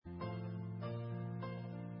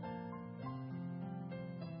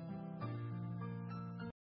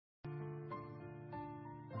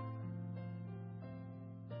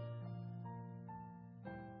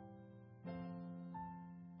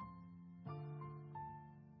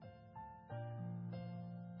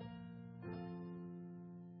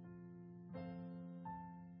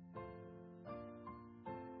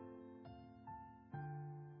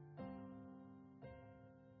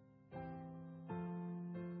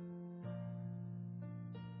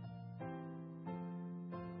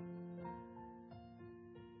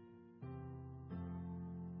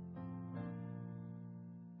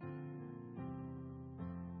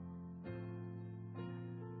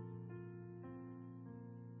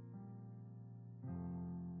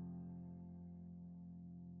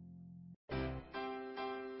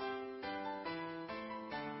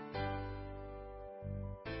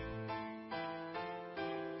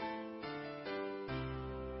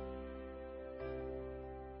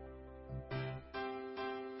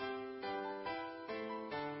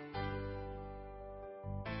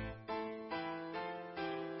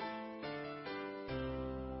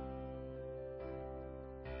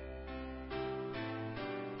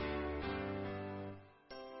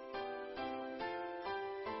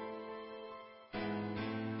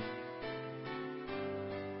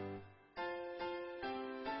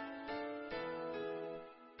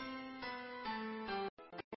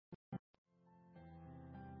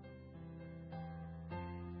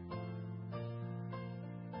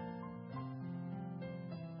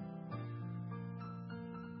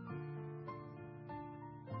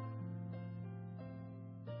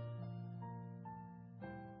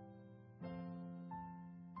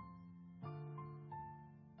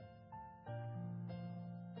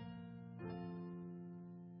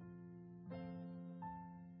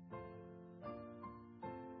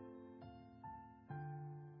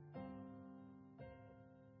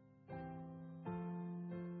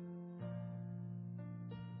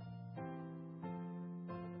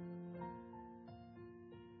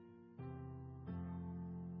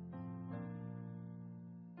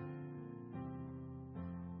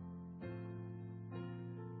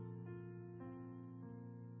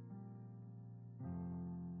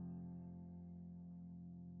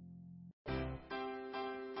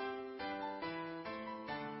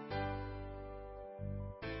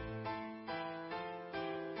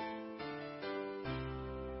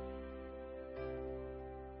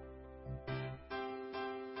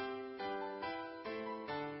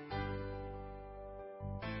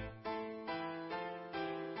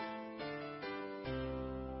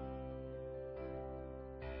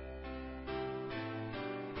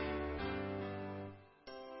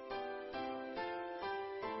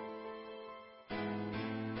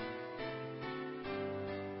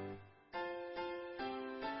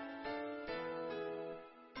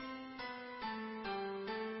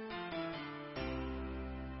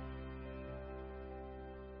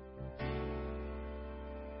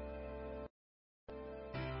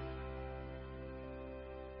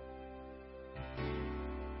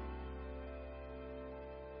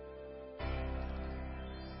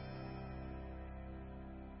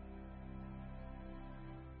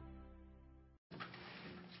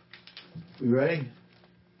We ready?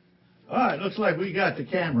 All right, looks like we got the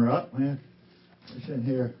camera up, man. It's in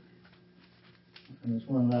here. And that's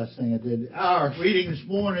one last thing I did. Our reading this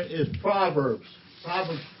morning is Proverbs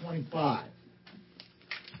 25.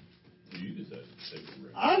 You decided to take the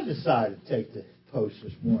record. I decided to take the post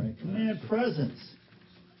this morning. Command presence.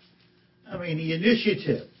 I mean, the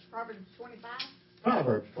initiative. Proverbs 25?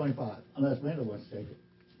 Proverbs 25, unless Manda wants to take it.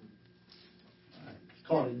 All right. It's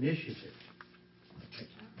called initiative.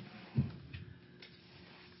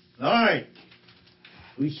 All right.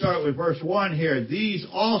 We start with verse 1 here. These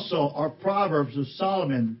also are Proverbs of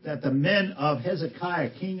Solomon that the men of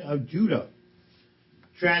Hezekiah, king of Judah,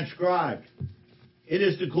 transcribed. It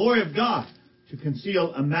is the glory of God to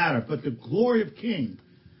conceal a matter, but the glory of king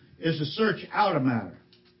is to search out a matter.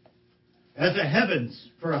 As the heavens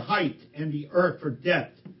for height and the earth for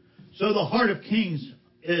depth, so the heart of kings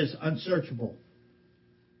is unsearchable.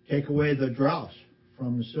 Take away the dross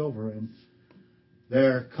from the silver, and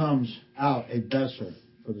there comes out a vessel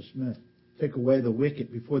for the smith. Take away the wicked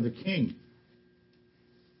before the king,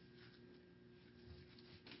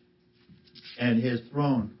 and his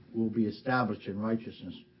throne will be established in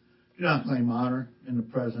righteousness. Do not claim honor in the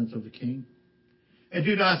presence of the king, and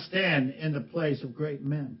do not stand in the place of great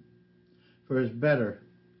men. For it is better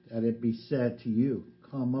that it be said to you,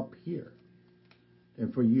 come up here,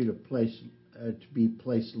 than for you to be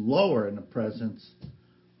placed lower in the presence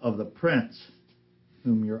of the prince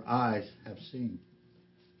whom your eyes have seen.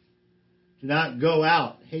 Do not go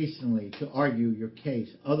out hastily to argue your case.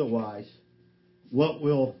 Otherwise, what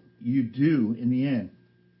will you do in the end?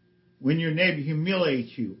 When your neighbor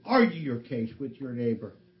humiliates you, argue your case with your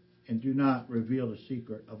neighbor, and do not reveal the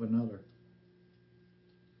secret of another.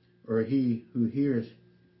 Or he who hears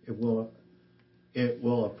it will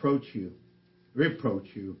reproach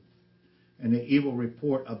you, and the evil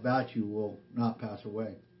report about you will not pass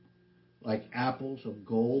away. Like apples of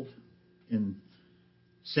gold in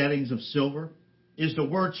settings of silver is the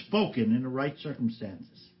word spoken in the right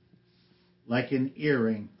circumstances. Like an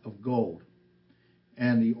earring of gold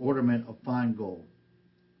and the ornament of fine gold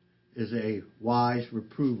is a wise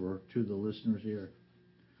reprover to the listener's ear.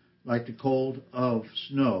 Like the cold of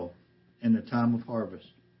snow in the time of harvest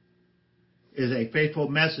is a faithful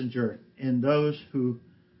messenger in those who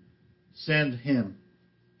send him,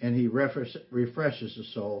 and he refreshes the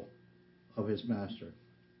soul of his master.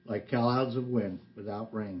 Like clouds of wind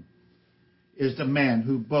without rain is the man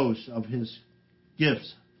who boasts of his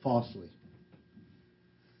gifts falsely.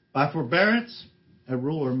 By forbearance a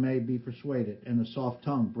ruler may be persuaded, and a soft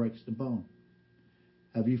tongue breaks the bone.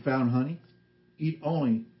 Have you found honey? Eat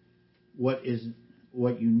only what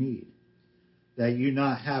you need, that you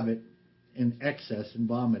not have it in excess and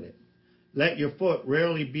vomit it. Let your foot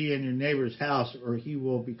rarely be in your neighbor's house, or he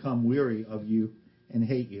will become weary of you and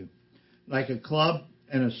hate you. Like a club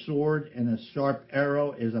and a sword and a sharp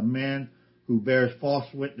arrow is a man who bears false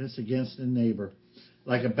witness against a neighbor.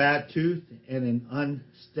 Like a bad tooth and an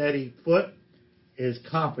unsteady foot is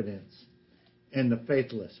confidence in the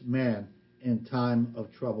faithless man in time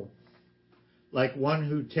of trouble. Like one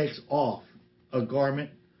who takes off a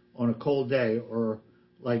garment on a cold day, or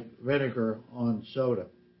like vinegar on soda,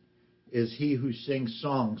 is he who sings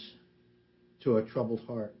songs to a troubled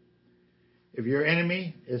heart. If your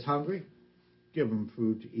enemy is hungry, give him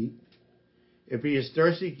food to eat. If he is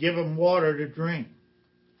thirsty, give him water to drink.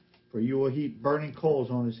 For you will heap burning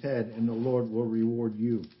coals on his head, and the Lord will reward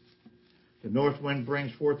you. The north wind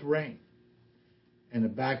brings forth rain, and a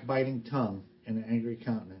backbiting tongue and an angry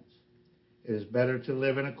countenance. It is better to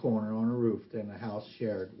live in a corner on a roof than a house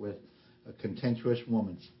shared with a contentious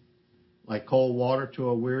woman. Like cold water to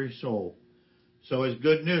a weary soul, so is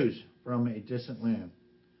good news from a distant land.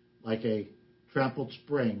 Like a trampled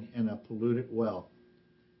spring in a polluted well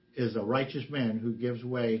is a righteous man who gives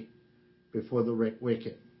way before the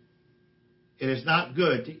wicked. It is not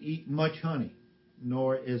good to eat much honey,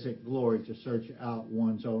 nor is it glory to search out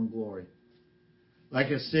one's own glory. Like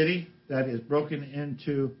a city that is broken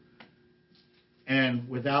into and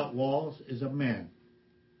without walls is a man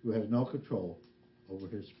who has no control over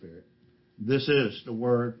his spirit. This is the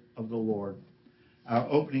word of the Lord. Our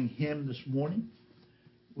opening hymn this morning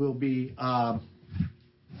will be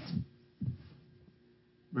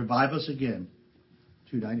Revive Us Again,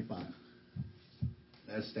 295.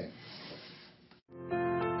 Let's stand.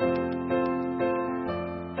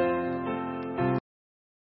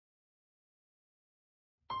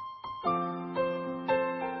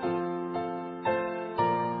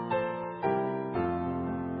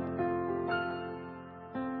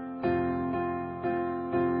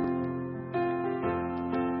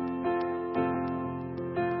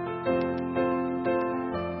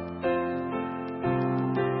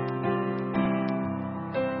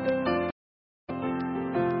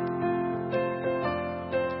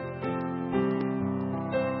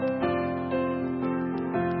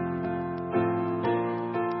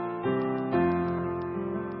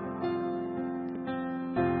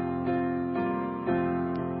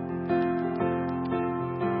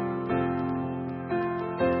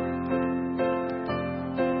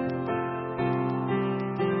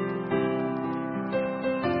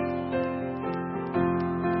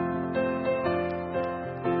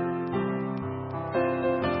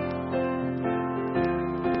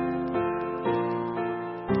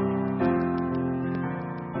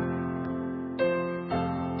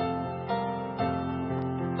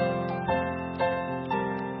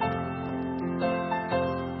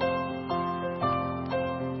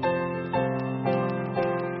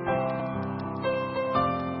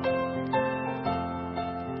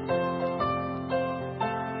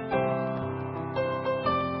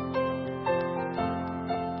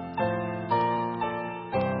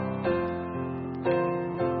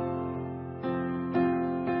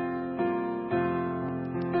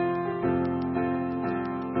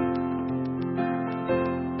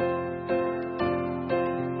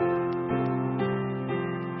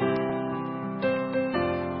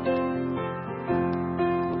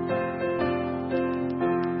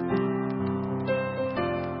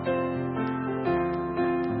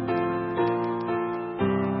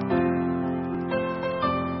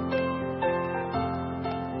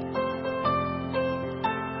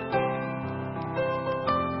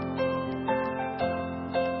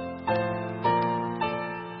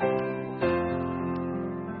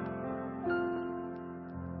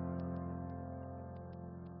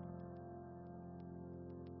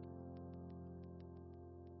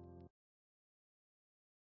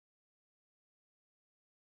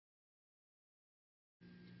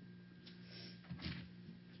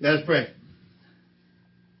 Let us pray.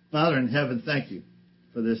 Father in heaven, thank you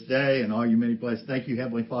for this day and all your many blessings. Thank you,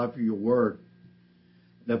 Heavenly Father, for your word,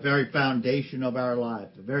 the very foundation of our life,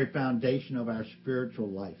 the very foundation of our spiritual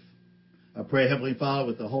life. I pray, Heavenly Father,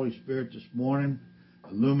 with the Holy Spirit this morning,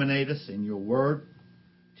 illuminate us in your word.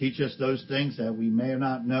 Teach us those things that we may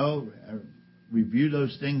not know. Review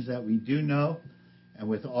those things that we do know. And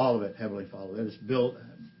with all of it, Heavenly Father, let us build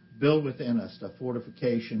within us the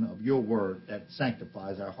fortification of your word that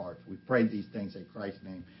sanctifies our hearts. We pray these things in Christ's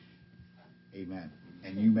name. Amen.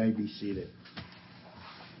 And you may be seated.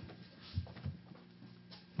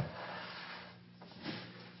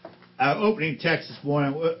 Our opening text this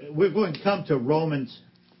morning, we're going to come to Romans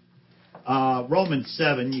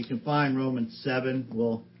 7. You can find Romans 7.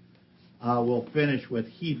 We'll finish with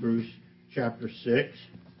Hebrews chapter 6.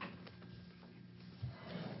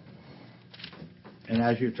 And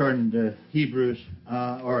as you're turning to Hebrews,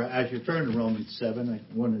 or as you're turning to Romans 7,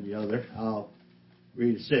 one or the other, I'll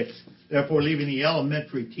read 6. Therefore, leaving the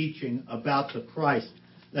elementary teaching about the Christ,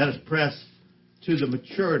 let us press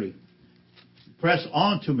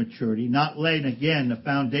on to maturity, not laying again the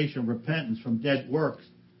foundation of repentance from dead works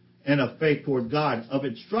and of faith toward God, of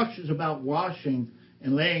instructions about washing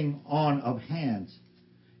and laying on of hands,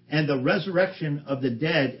 and the resurrection of the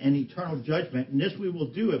dead and eternal judgment. And this we will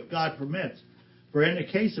do if God permits. For in the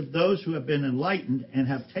case of those who have been enlightened and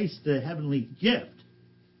have tasted the heavenly gift,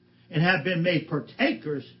 and have been made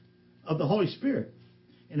partakers of the Holy Spirit,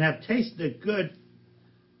 and have tasted the good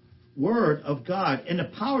word of God and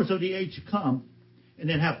the powers of the age to come, and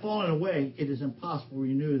then have fallen away, it is impossible to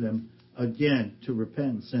renew them again to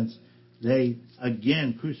repentance, since they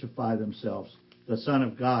again crucify themselves, the Son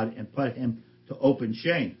of God, and put him to open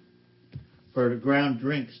shame. For the ground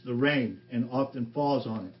drinks the rain and often falls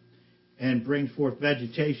on it, and brings forth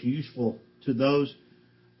vegetation useful to those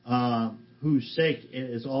whose sake it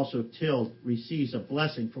is also tilled, receives a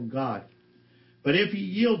blessing from God. But if it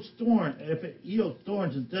yields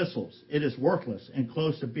thorns and thistles, it is worthless and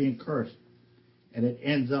close to being cursed, and it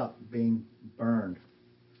ends up being burned.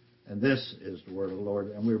 And this is the word of the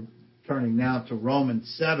Lord. And we're turning now to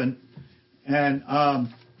Romans 7. And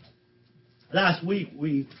last week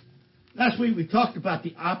we talked about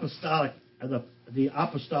the apostolic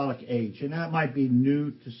age, and that might be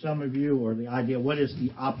new to some of you, or the idea, what is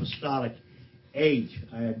the apostolic age?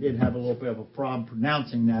 I did have a little bit of a problem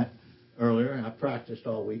pronouncing that earlier. I practiced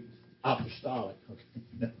all week. Apostolic.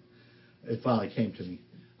 Okay. It finally came to me.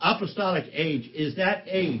 Apostolic age is that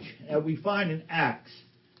age that we find in Acts.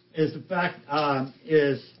 Is the fact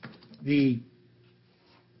is the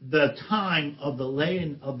time of the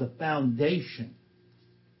laying of the foundation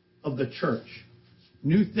of the church.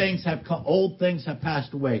 New things have come, old things have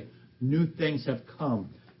passed away, new things have come.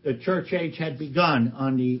 The church age had begun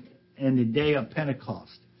in the day of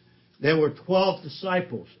Pentecost. There were 12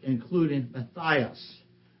 disciples, including Matthias,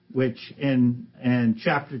 which in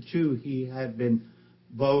chapter 2 he had been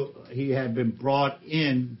brought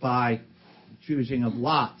in by choosing of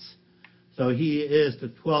lots. So he is the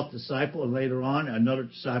 12th disciple, and later on another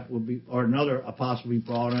apostle will be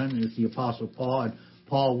brought in, is the apostle Paul, and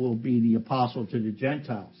Paul will be the apostle to the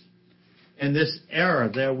Gentiles. In this era,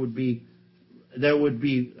 there would be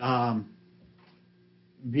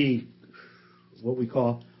what we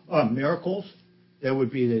call miracles. There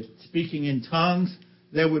would be the speaking in tongues.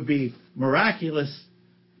 There would be miraculous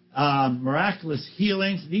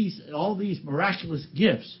healings. All these miraculous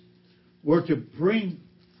gifts were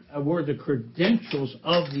the credentials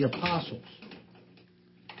of the apostles,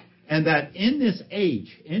 and that in this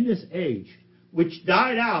age, which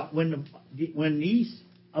died out when these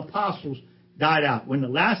apostles died out, when the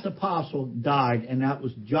last apostle died, and that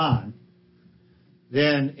was John,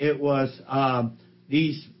 then it was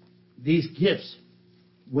these gifts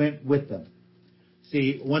went with them.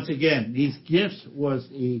 See, once again, these gifts was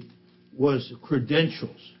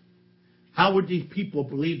credentials. How would these people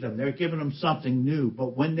believe them? They're giving them something new.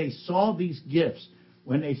 But when they saw these gifts,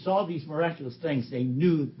 when they saw these miraculous things, they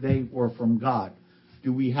knew they were from God.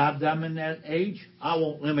 Do we have them in that age? I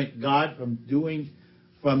won't limit God from doing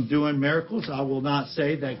miracles. I will not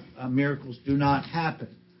say that miracles do not happen,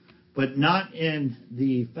 but not in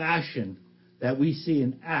the fashion that we see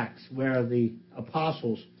in Acts, where the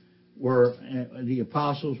apostles were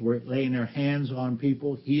laying their hands on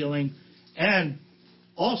people, healing. And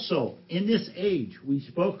also in this age, we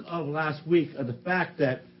spoke of last week of the fact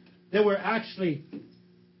that there were actually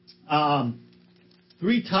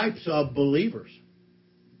 3 types of believers.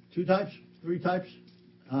 2 types? 3 types?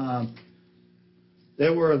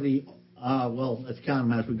 There were let's count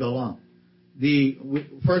them as we go along.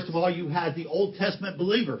 First of all, you had the Old Testament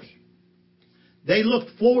believers. They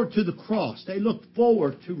looked forward to the cross. They looked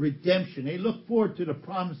forward to redemption. They looked forward to the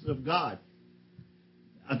promises of God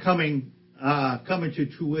coming to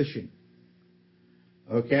fruition.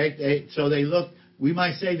 Okay? So they looked, we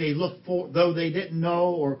might say they looked for, though they didn't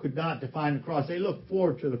know or could not define the cross, they looked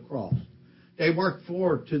forward to the cross. They worked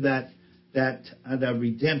forward to the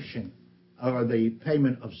redemption or the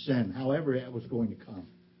payment of sin, however it was going to come,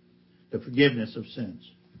 the forgiveness of sins.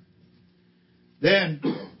 Then,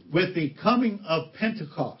 with the coming of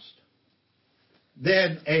Pentecost,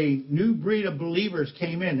 then a new breed of believers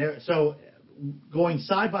came in. So, going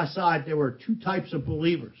side by side, there were two types of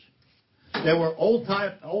believers. There were Old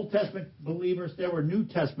Testament believers. There were New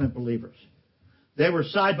Testament believers. They were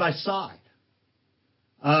side by side.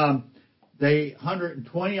 They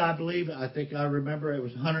 120, I believe. I think I remember it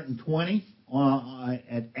was 120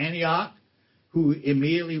 at Antioch, who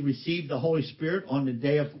immediately received the Holy Spirit on the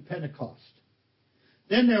day of Pentecost.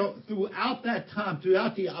 Then throughout that time,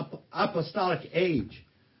 throughout the apostolic age,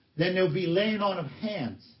 then there will be laying on of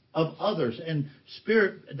hands of others, and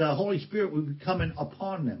the Holy Spirit will be coming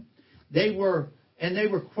upon them. They were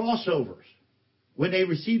crossovers. When they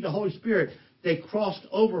received the Holy Spirit, they crossed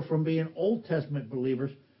over from being Old Testament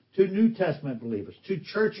believers to New Testament believers, to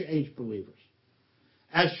church age believers.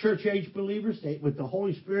 As church age believers, with the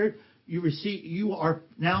Holy Spirit, you are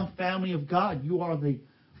now family of God. You are the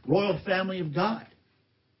royal family of God.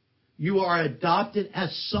 You are adopted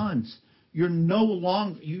as sons. You're no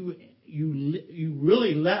longer you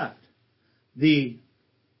really left you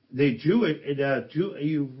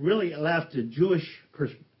really left the Jewish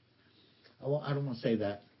person. I don't want to say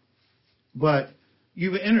that, but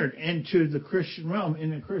you've entered into the Christian realm. In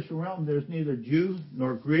the Christian realm, there's neither Jew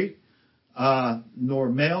nor Greek, nor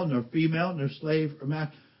male nor female, nor slave or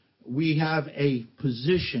master. We have a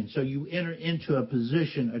position. So you enter into a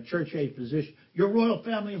position, a church age position. You're a royal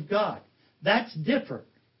family of God. That's different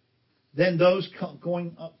than those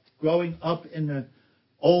growing up in the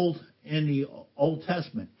Old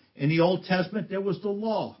Testament. In the Old Testament, there was the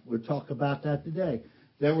law. We'll talk about that today.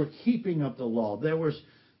 There were keeping of the law. There was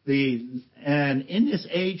and in this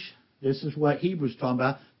age, this is what Hebrews talking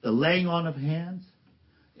about, the laying on of hands.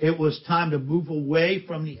 It was time to move away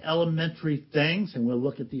from the elementary things, and we'll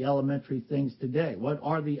look at the elementary things today. What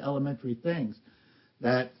are the elementary things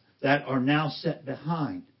that are now set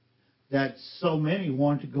behind, that so many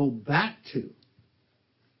want to go back to?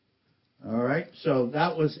 All right, so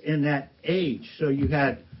that was in that age.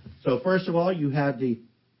 So first of all, you had the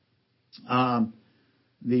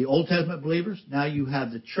Old Testament believers. Now you have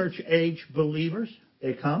the church age believers.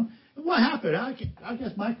 They come. And what happened? I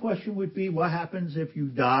guess my question would be, what happens if you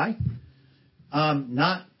die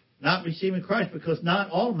not receiving Christ? Because not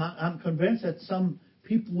all of them, I'm convinced that some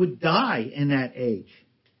people would die in that age.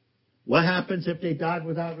 What happens if they died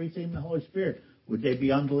without receiving the Holy Spirit? Would they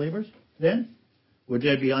be unbelievers then? Would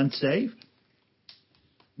they be unsaved?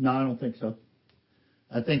 No, I don't think so.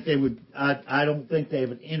 I think they would. I don't think they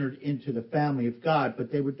would entered into the family of God,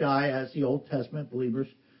 but they would die as the Old Testament believers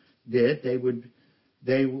did. They would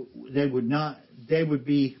not. They would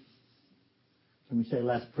be, let me say,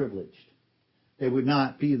 less privileged. They would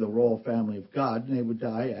not be the royal family of God, and they would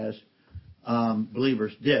die as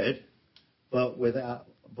believers did, but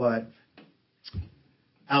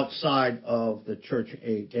outside of the church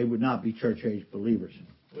age. They would not be church age believers.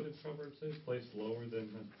 What did Proverbs say? Placed lower than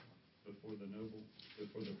before the noble,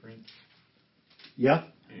 before the prince? Yeah.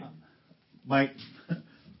 Mike.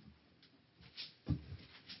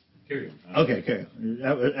 Carry on. Okay, carry on.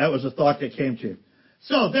 That was a thought that came to you.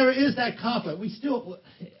 So there is that conflict. We still,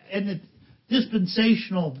 in the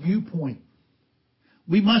dispensational viewpoint,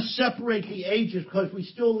 we must separate the ages because we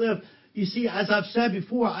still live. You see, as I've said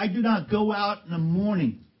before, I do not go out in the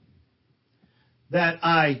morning that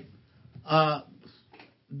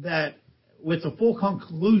with the full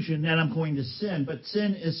conclusion that I'm going to sin, but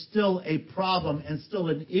sin is still a problem and still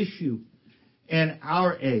an issue in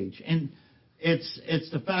our age. And it's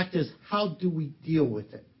the fact is, how do we deal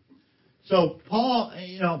with it? So Paul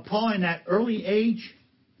in that early age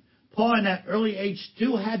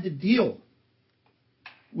still had to deal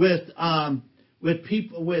with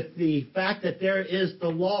people, with the fact that there is the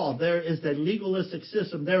law, there is the legalistic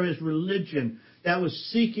system, there is religion that was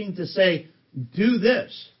seeking to say, do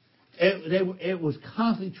this. It was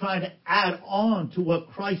constantly trying to add on to what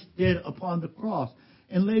Christ did upon the cross.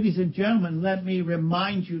 And ladies and gentlemen, let me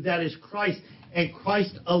remind you that it's Christ and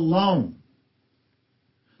Christ alone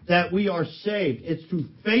that we are saved. It's through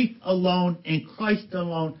faith alone and Christ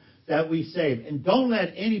alone that we save. And don't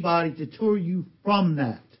let anybody deter you from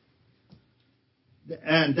that.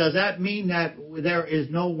 And does that mean that there is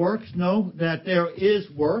no works? No, that there is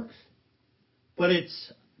works. but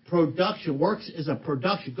it's production. Works is a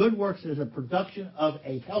production. Good works is a production of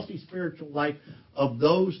a healthy spiritual life of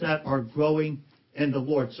those that are growing in the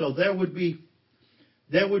Lord. So there would be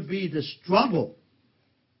the struggle.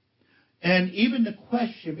 And even the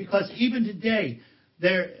question, because even today,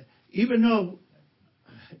 there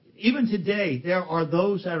are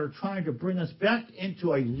those that are trying to bring us back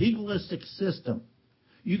into a legalistic system.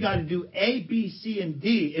 You got to do A, B, C, and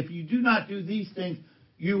D. If you do not do these things,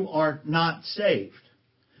 you are not saved.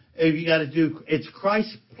 If you got to do, it's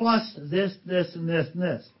Christ plus this, and this, and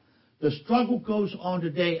this. The struggle goes on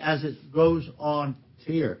today as it goes on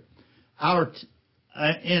here.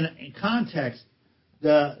 In context,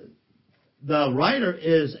 the writer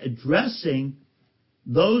is addressing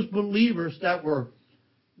those believers that were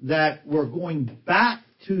going back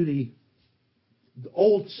to the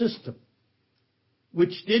old system,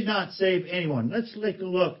 which did not save anyone. Let's take a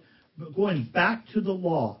look. Going back to the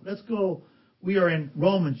law. Let's go. We are in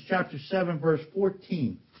Romans chapter 7, verse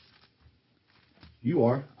 14. You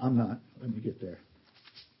are. I'm not. Let me get there.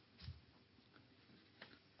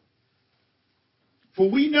 For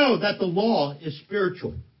we know that the law is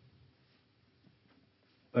spiritual,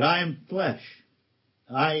 but I am flesh.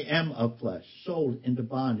 I am of flesh, sold into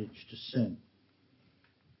bondage to sin.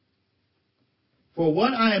 For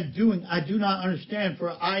what I am doing, I do not understand, for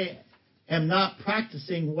I am not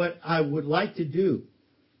practicing what I would like to do,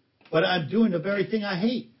 but I'm doing the very thing I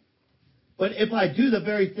hate. But if I do the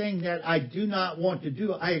very thing that I do not want to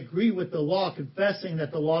do, I agree with the law, confessing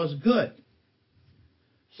that the law is good.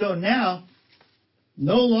 So now,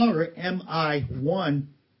 no longer am I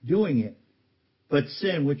one doing it, but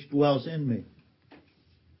sin which dwells in me.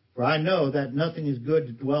 For I know that nothing is good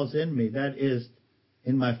that dwells in me, that is,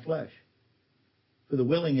 in my flesh. For the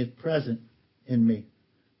willing is present in me,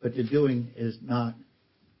 but the doing is not.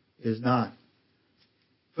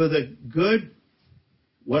 For the good,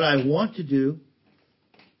 what I want to do,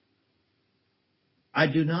 I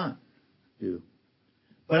do not do.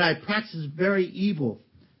 But I practice very evil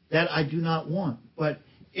that I do not want. But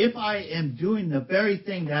if I am doing the very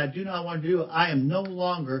thing that I do not want to do, I am no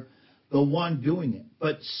longer the one doing it,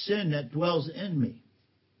 but sin that dwells in me.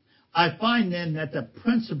 I find then that the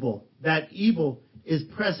principle, that evil, is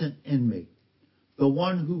present in me, the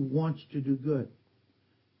one who wants to do good.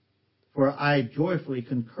 For I joyfully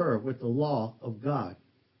concur with the law of God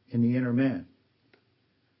in the inner man.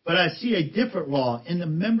 But I see a different law in the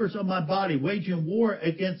members of my body, waging war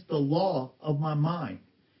against the law of my mind,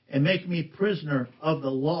 and making me prisoner of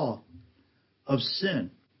the law of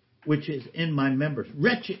sin, which is in my members.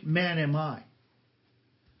 Wretched man am I.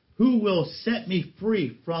 Who will set me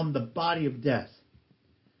free from the body of death?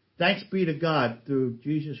 Thanks be to God through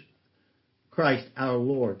Jesus Christ our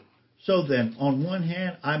Lord. So then, on one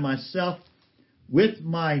hand, I myself, with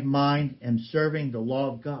my mind, am serving the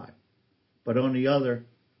law of God, but on the other,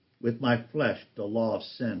 with my flesh, the law of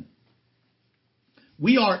sin.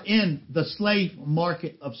 We are in the slave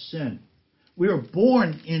market of sin. We are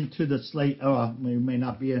born into the slave, we may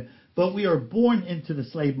not be in, but we are born into the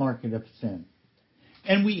slave market of sin.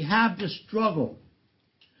 And we have this struggle.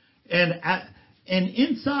 And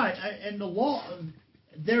inside, and the law,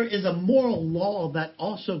 there is a moral law that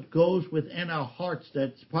also goes within our hearts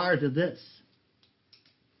that's prior to this.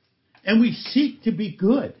 And we seek to be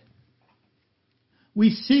good. We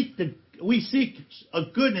seek a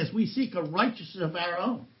goodness. We seek a righteousness of our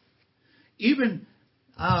own. Even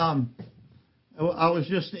I was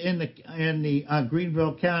just in the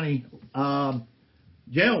Greenville County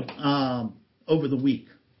jail over the week,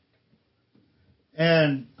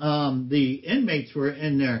 and the inmates were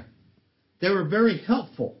in there. They were very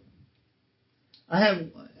helpful. I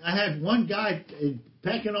had one guy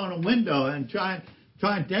pecking on a window and trying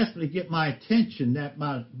desperately to get my attention that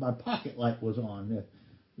my pocket light was on.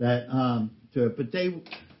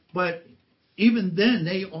 But even then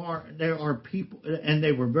there are people, and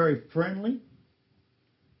they were very friendly,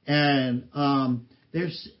 and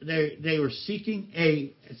they were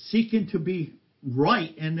seeking to be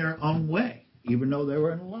right in their own way, even though they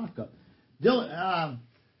were in a lockup.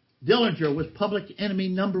 Dillinger was public enemy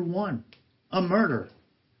number one, a murderer.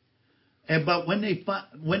 But when they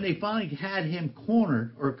finally had him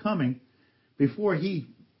cornered or coming, before he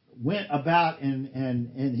went about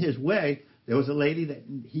in his way, there was a lady that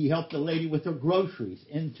he helped a lady with her groceries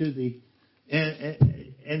into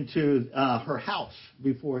her house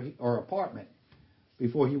or apartment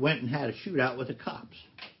before he went and had a shootout with the cops.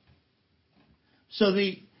 So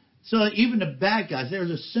even the bad guys,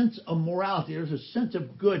 there's a sense of morality, there's a sense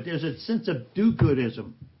of good, there's a sense of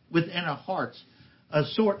do-goodism within our hearts, a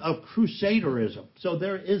sort of crusaderism. So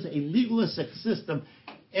there is a legalistic system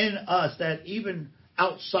in us that even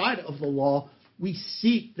outside of the law, we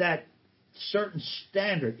seek that certain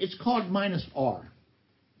standard. It's called minus R.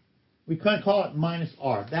 We kind of call it minus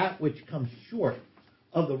R, that which comes short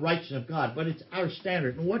of the righteousness of God. But it's our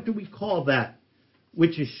standard. And what do we call that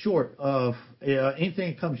which is short of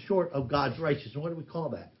anything that comes short of God's righteousness? What do we call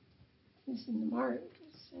that? Missing the mark.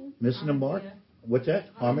 Missing the mark? What's that?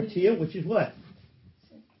 Hamartia, which is what?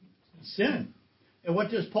 Sin. And what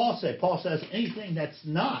does Paul say? Paul says anything that's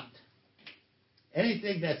not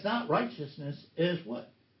righteousness is what?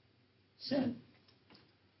 Sin.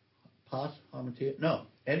 Pas, hamartia? No.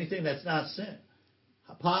 Anything that's not sin.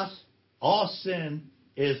 Pas, all sin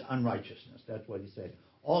is unrighteousness. That's what he said.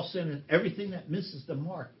 All sin and everything that misses the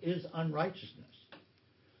mark is unrighteousness.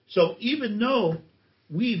 So even though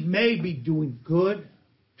we may be doing good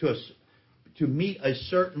to meet a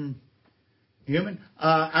certain human,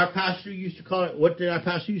 our pastor used to call it, what did our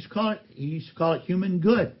pastor used to call it? He used to call it human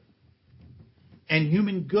good. And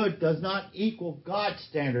human good does not equal God's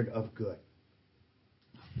standard of good.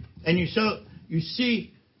 And you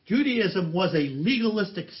see, Judaism was a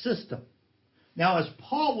legalistic system. Now, as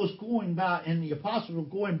Paul was going about and the apostles were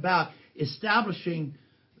going about establishing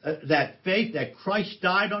that faith that Christ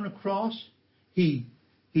died on the cross, he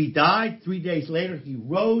died. 3 days later, he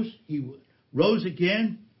rose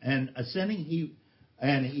again and ascending.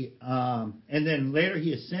 And then later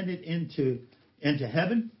he ascended into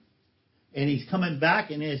heaven, and he's coming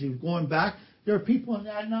back. And as he was going back, there are people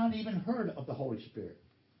that had not even heard of the Holy Spirit.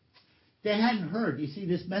 They hadn't heard. You see,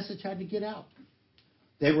 this message had to get out.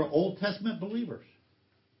 They were Old Testament believers.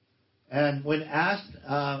 And when asked,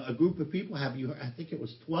 a group of people, I think it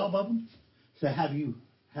was 12 of them, said, have you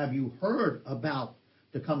heard about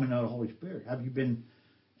the coming of the Holy Spirit? Have you been?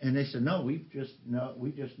 And they said, no, we just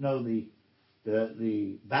know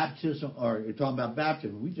the baptism, or you're talking about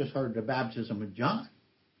baptism. We just heard the baptism of John.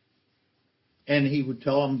 And he would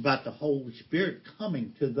tell them about the Holy Spirit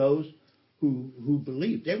coming to those who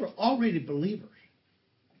believed. They were already believers.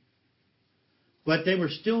 But they were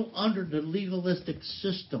still under the legalistic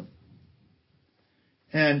system.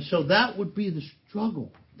 And so that would be the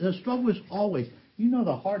struggle. The struggle is always,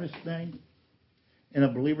 the hardest thing in a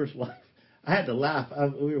believer's life. I had to laugh.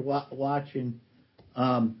 We were watching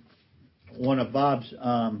one of Bob's,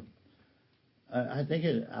 I think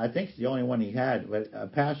it's the only one he had, but a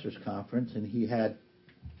pastor's conference, and he had,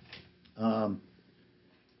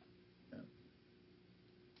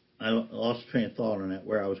 I lost train of thought on that,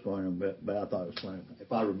 where I was going, but I thought it was funny.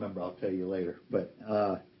 If I remember, I'll tell you later. But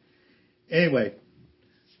anyway,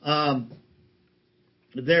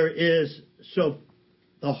 there is, so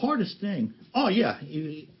the hardest thing,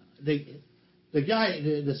 the guy,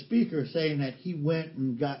 the speaker saying that he went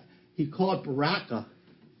and he called Baraka,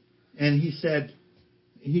 and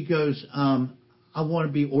he goes, I want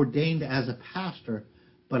to be ordained as a pastor,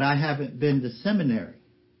 but I haven't been to seminary.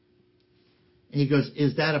 And he goes,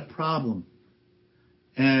 is that a problem?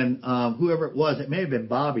 And whoever it was, it may have been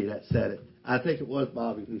Bobby that said it. I think it was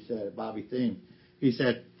Bobby who said it, Bobby Thiem.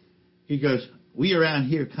 He goes, we around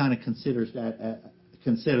here kind of consider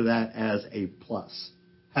that as a plus,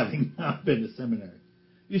 having not been to seminary.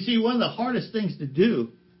 You see, one of the hardest things to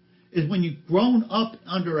do is when you've grown up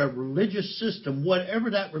under a religious system, whatever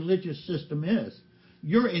that religious system is,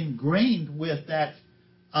 you're ingrained with that,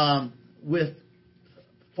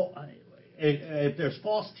 if there's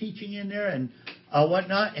false teaching in there and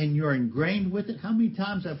whatnot, and you're ingrained with it. How many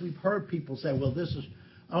times have we heard people say, well, this is,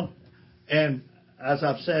 and as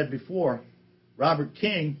I've said before, Robert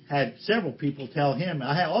King had several people tell him,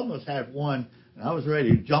 I almost had one, and I was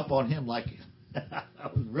ready to jump on him like, I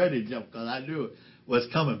was ready to jump because I knew it was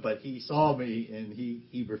coming, but he saw me and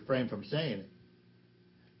he refrained from saying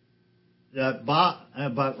it.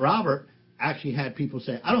 But Robert actually had people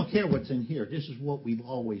say, I don't care what's in here. This is what we've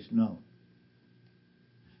always known.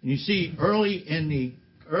 And you see,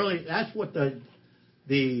 that's what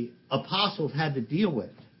the apostles had to deal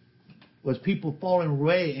with, was people falling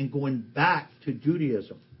away and going back to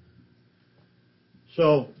Judaism.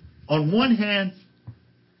 So, on one hand,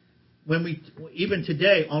 even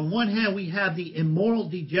today, on one hand we have the immoral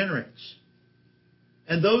degenerates.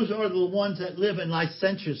 And those are the ones that live in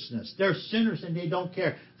licentiousness. They're sinners and they don't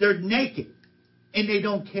care. They're naked and they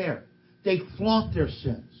don't care. They flaunt their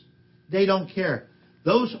sins. They don't care.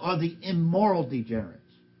 Those are the immoral degenerates.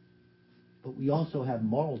 But we also have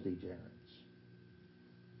moral degenerates.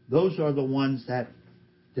 Those are the ones that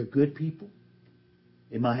they're good people.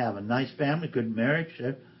 They might have a nice family, good marriage,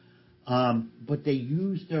 but they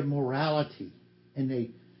use their morality, and they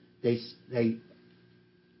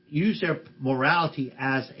use their morality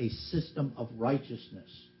as a system of righteousness.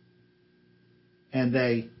 and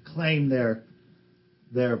they claim their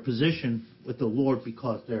position with the Lord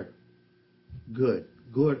because they're good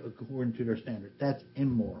according to their standard. That's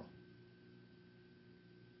immoral.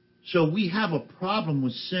 So we have a problem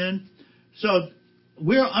with sin. So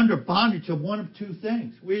we're under bondage of one of two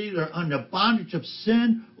things. We're either under bondage of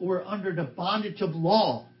sin or we're under the bondage of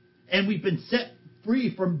law. And we've been set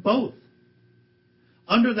free from both.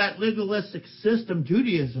 Under that legalistic system,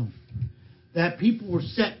 Judaism, that people were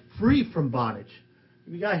set free from bondage.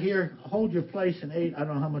 We got here, hold your place in 8. I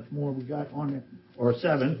don't know how much more we got on there, or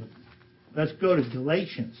 7. Let's go to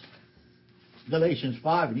Galatians. Galatians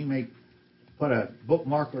 5, and you may put a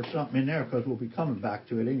bookmark or something in there because we'll be coming back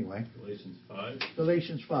to it anyway. Galatians 5.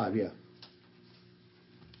 Galatians 5, yeah.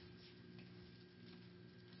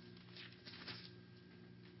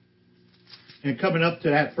 And coming up to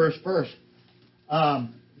that first verse,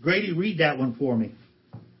 Grady, read that one for me.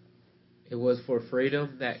 It was for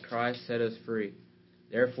freedom that Christ set us free.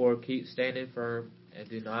 Therefore keep standing firm and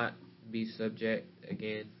do not be subject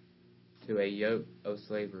again to a yoke of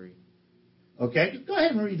slavery. Okay, go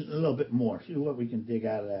ahead and read a little bit more. See what we can dig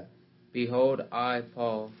out of that. Behold, I,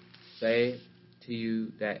 Paul, say to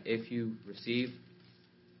you that if you receive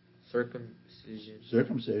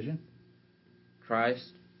circumcision,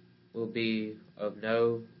 Christ will be of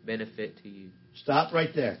no benefit to you. Stop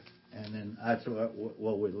right there. And then that's what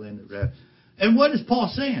we'll end it there. And what is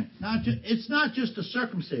Paul saying? It's not just a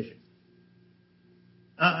circumcision.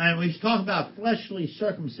 And he's talking about fleshly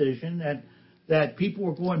circumcision, that people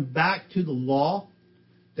were going back to the law.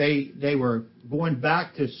 They were going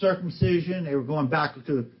back to circumcision. They were going back to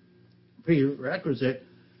the prerequisite.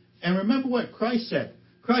 And remember what Christ said.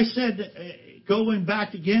 Christ said, going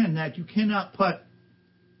back again, that you cannot put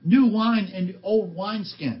new wine in the old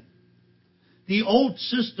wineskin. The old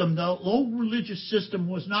system, the old religious system,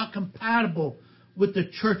 was not compatible with the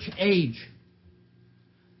church age.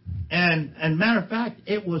 And matter of fact,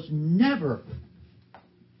 it was never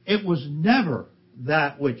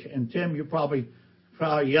that which, and Tim, you're probably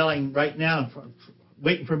yelling right now,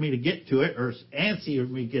 waiting for me to get to it, or antsy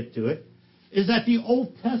for me to get to it, is that the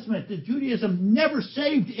Old Testament, the Judaism, never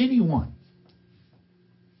saved anyone.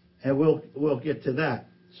 And we'll get to that.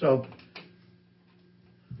 So,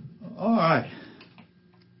 all right.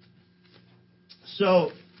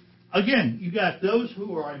 So, again, you got those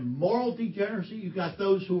who are in moral degeneracy, you got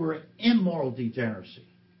those who are in immoral degeneracy.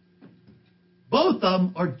 Both of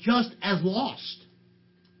them are just as lost.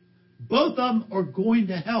 Both of them are going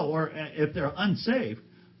to hell, or if they're unsaved,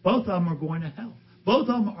 both of them are going to hell. Both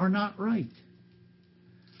of them are not right.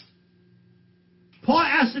 Paul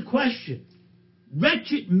asked the question,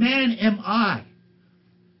 wretched man am I.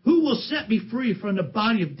 Who will set me free from the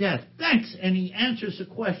body of death? Thanks. And he answers the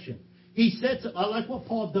question. He says, I like what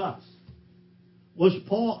Paul does. Was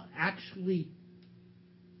Paul actually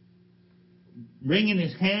wringing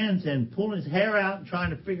his hands and pulling his hair out and trying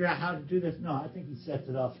to figure out how to do this? No, I think he sets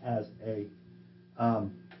it up as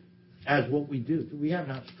what we do. Do we have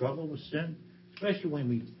not struggled with sin? Especially when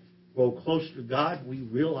we grow closer to God, we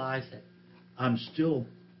realize that I'm still,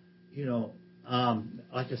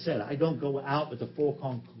 like I said, I don't go out with the full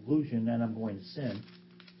conclusion that I'm going to sin.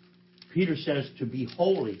 Peter says to be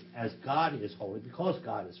holy as God is holy, because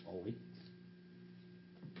God is holy.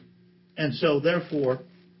 And so, therefore,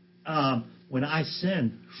 when I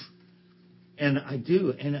sin, and I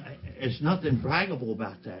do, and there's nothing braggable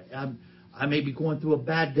about that. I may be going through a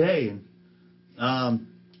bad day and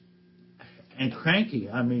cranky.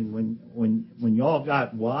 I mean, when y'all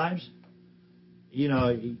got wives,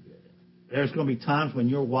 there's going to be times when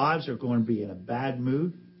your wives are going to be in a bad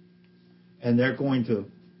mood, and they're going to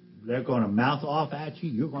mouth off at you.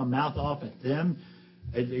 You're going to mouth off at them.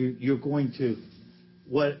 You're going to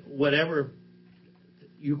whatever.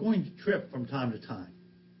 You're going to trip from time to time.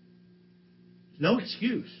 No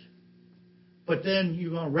excuse. But then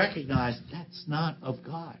you're going to recognize that's not of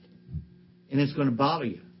God, and it's going to bother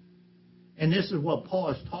you. And this is what Paul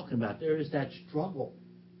is talking about. There is that struggle.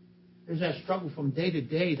 There's that struggle from day to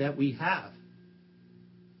day that we have.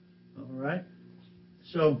 All right?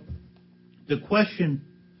 So the question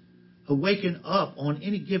of waking up on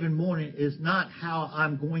any given morning is not how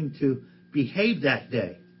I'm going to behave that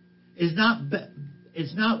day. It's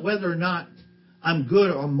not whether or not I'm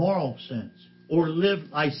good or moral sense, or live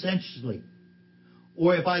licentiously,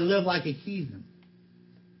 or if I live like a heathen.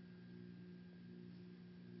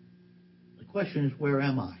 The question is, where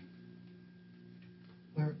am I?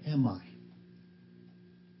 Where am I?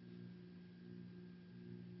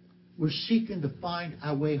 We're seeking to find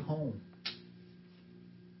our way home.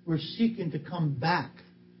 We're seeking to come back.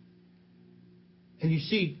 And you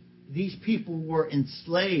see, these people were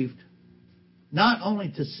enslaved not only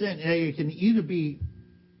to sin, they can either be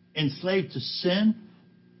enslaved to sin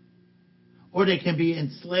or they can be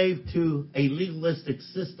enslaved to a legalistic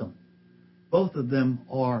system. Both of them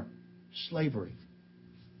are slavery.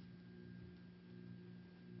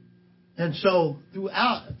 And so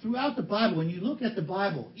throughout the Bible, when you look at the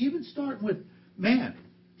Bible, even starting with man,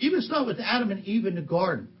 even start with Adam and Eve in the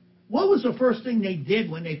garden, what was the first thing they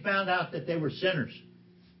did when they found out that they were sinners?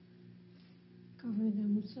 Cover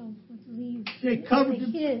themselves with leaves. They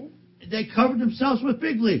covered themselves with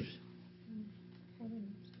fig leaves.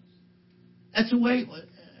 That's the way.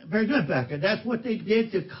 Very good, Becca. That's what they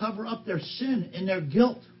did to cover up their sin and their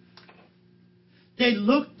guilt. They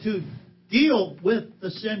looked to deal with the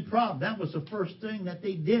sin problem. That was the first thing that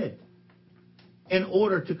they did in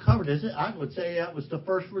order to cover this. I would say that was the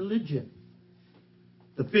first religion.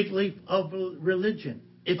 The fig leaf of religion.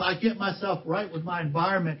 If I get myself right with my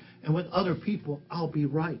environment and with other people, I'll be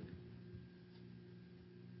right.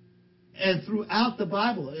 And throughout the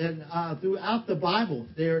Bible,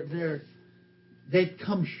 they've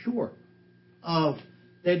come short of.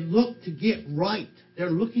 They look to get right.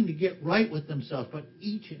 They're looking to get right with themselves, but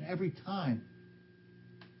each and every time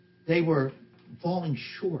they were falling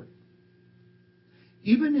short.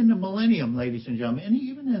 Even in the millennium, ladies and gentlemen, and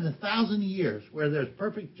even in 1,000 years where there's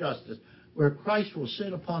perfect justice, where Christ will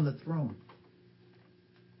sit upon the throne,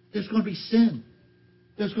 there's going to be sin.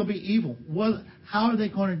 There's going to be evil. How are they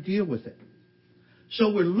going to deal with it?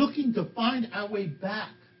 So we're looking to find our way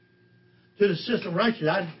back to the system of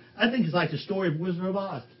righteousness. I think it's like the story of Wizard of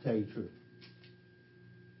Oz, to tell you the truth.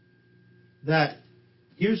 That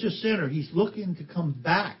here's a sinner. He's looking to come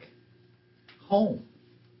back home.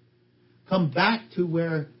 Come back to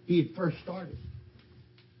where he had first started.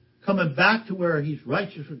 Coming back to where he's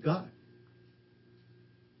righteous with God.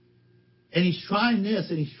 And he's trying this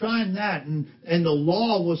and he's trying that. And the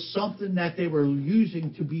law was something that they were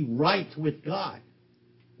using to be right with God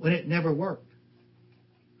when it never worked.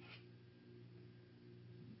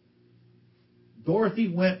 Dorothy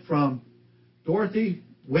went to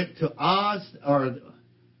Oz,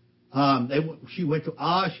 she went to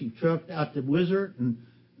Oz. She choked out the wizard, and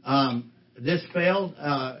this failed.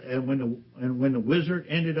 And when the wizard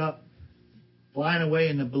ended up flying away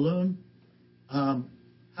in the balloon, how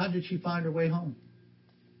did she find her way home?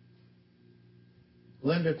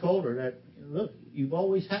 Glinda told her that, look, you've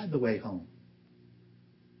always had the way home.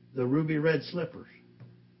 The ruby red slippers.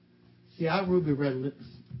 See, our ruby red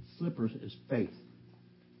slippers is faith.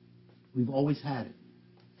 We've always had it.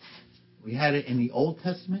 We had it in the Old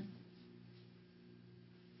Testament.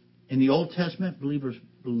 In the Old Testament, believers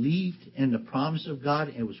believed in the promise of God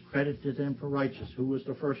and it was credited to them for righteousness. Who was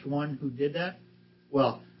the first one who did that?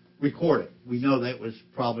 Well, recorded. We know that was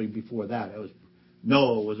probably before that. It was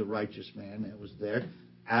Noah was a righteous man that was there.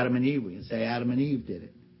 Adam and Eve, we can say Adam and Eve did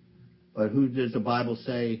it. But who does the Bible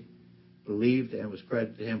say believed and was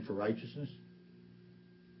credited to him for righteousness?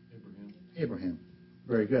 Abraham.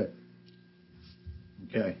 Very good.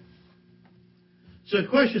 Okay. So the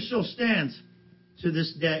question still stands to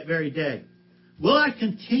this very day. Will I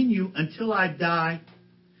continue until I die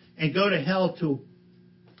and go to hell to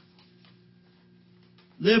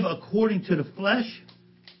live according to the flesh?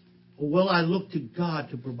 Or will I look to God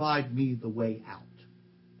to provide me the way out?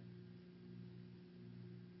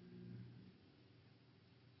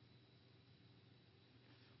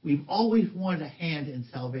 We've always wanted a hand in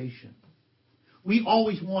salvation. We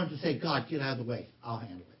always wanted to say, God, get out of the way. I'll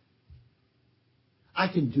handle it. I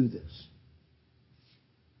can do this.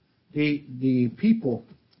 The people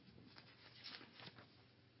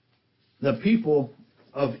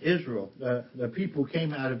of Israel, the people who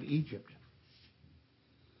came out of Egypt,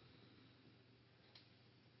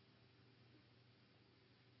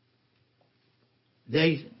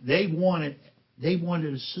 they wanted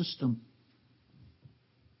a system.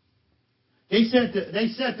 They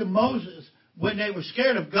said to Moses, when they were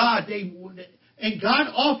scared of God, and God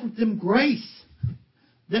offered them grace.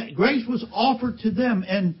 That grace was offered to them,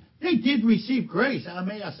 and they did receive grace.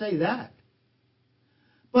 May I say that?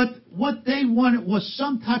 But what they wanted was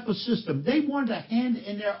some type of system. They wanted a hand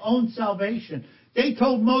in their own salvation. They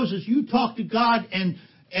told Moses, "You talk to God,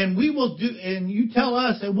 and we will do, and you tell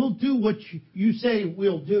us, and we'll do what you say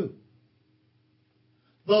we'll do."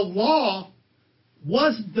 The law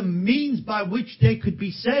was the means by which they could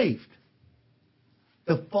be saved.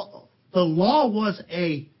 The law was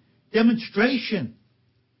a demonstration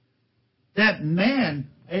that man,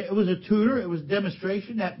 it was a tutor, it was a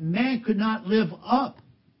demonstration that man could not live up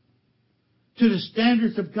to the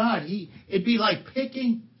standards of God. It'd be like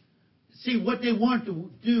what they wanted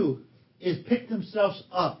to do is pick themselves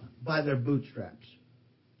up by their bootstraps.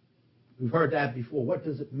 We've heard that before. What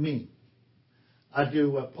does it mean? I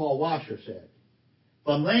do what Paul Washer said. If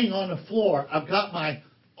I'm laying on the floor, I've got my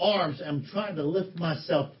arms, I'm trying to lift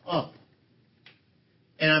myself up.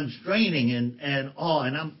 And I'm straining and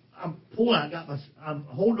I'm pulling, I'm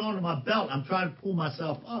holding on to my belt, I'm trying to pull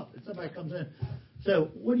myself up. And somebody comes in. So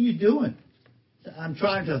what are you doing? I'm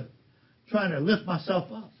trying to lift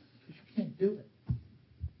myself up. You can't do it.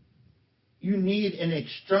 You need an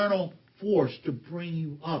external force to bring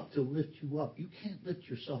you up, to lift you up. You can't lift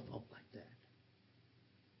yourself up like that.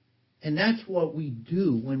 And that's what we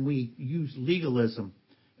do when we use legalism,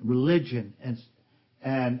 religion, and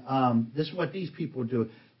this is what these people do.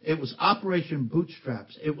 It was Operation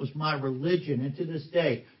Bootstraps. It was my religion. And to this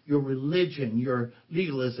day, your religion, your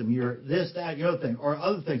legalism, your this, that, your other thing, or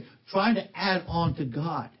other thing, trying to add on to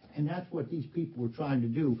God. And that's what these people were trying to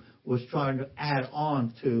do, was trying to add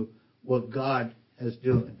on to what God is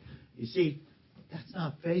doing. You see, that's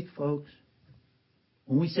not faith, folks.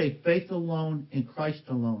 When we say faith alone in Christ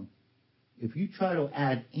alone, if you try to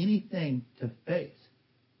add anything to faith,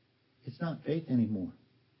 it's not faith anymore.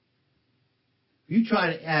 If you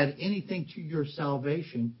try to add anything to your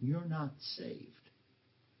salvation, you're not saved.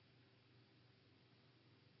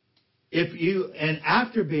 And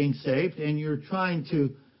after being saved and you're trying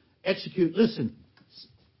to execute, listen,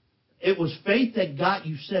 it was faith that got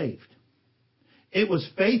you saved. It was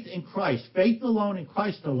faith in Christ, faith alone in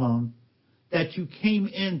Christ alone, that you came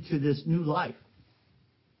into this new life.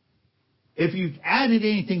 If you've added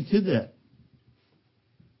anything to that,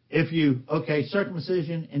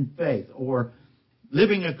 circumcision in faith, or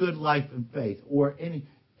living a good life in faith, or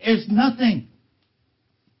it's nothing.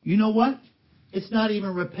 You know what? It's not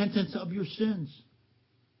even repentance of your sins.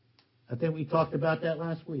 I think we talked about that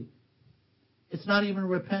last week. It's not even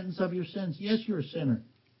repentance of your sins. Yes, you're a sinner.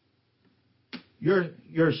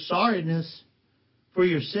 Your sorriness for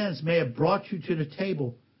your sins may have brought you to the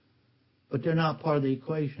table, but they're not part of the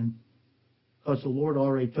equation, because the Lord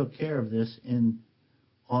already took care of this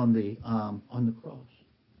on the cross.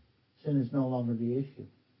 Sin is no longer the issue.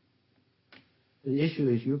 The issue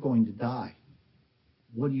is you're going to die.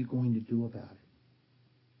 What are you going to do about it?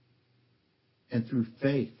 And through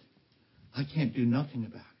faith, I can't do nothing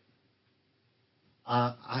about it.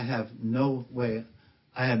 I have no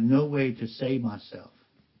way to save myself.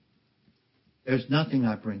 There's nothing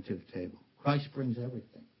I bring to the table. Christ brings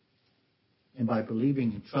everything. And by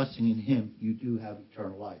believing and trusting in Him, you do have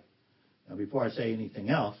eternal life. Now, before I say anything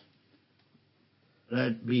else, let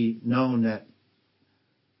it be known that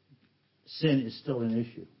sin is still an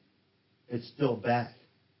issue. It's still bad.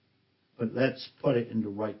 But let's put it in the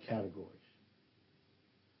right categories.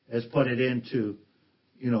 Let's put it into,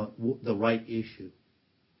 the right issue.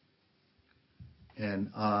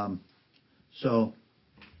 And so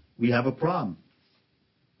we have a problem.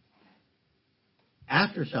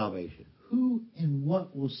 After salvation, who and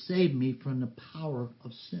what will save me from the power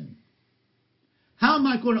of sin? How am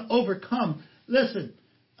I going to overcome? Listen,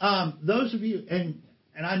 those of you, and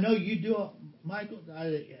I know you do it, Michael.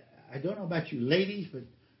 I don't know about you ladies, but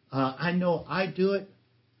I know I do it.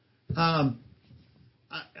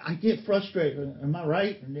 I get frustrated. Am I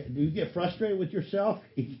right? Do you get frustrated with yourself?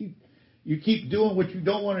 You keep doing what you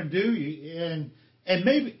don't want to do, and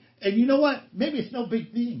you know what? Maybe it's no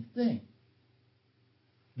big thing.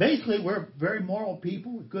 Basically, we're very moral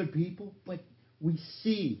people, we're good people, but we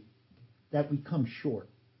see that we come short,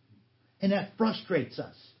 and that frustrates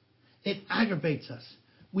us. It aggravates us.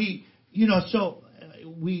 We're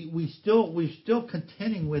still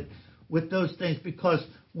contending with those things, because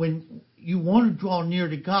when you want to draw near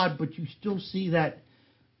to God, but you still see that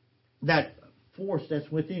force that's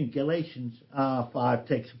within. Galatians 5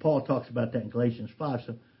 Paul talks about that in Galatians 5.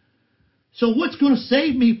 So what's going to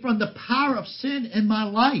save me from the power of sin in my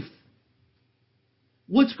life?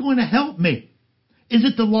 What's going to help me? Is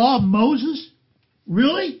it the law of Moses?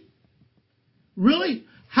 Really? Really?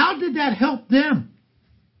 How did that help them?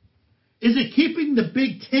 Is it keeping the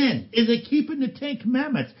Big Ten? Is it keeping the Ten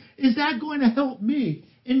Commandments? Is that going to help me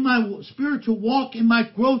in my spiritual walk, in my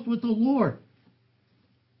growth with the Lord?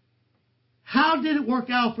 How did it work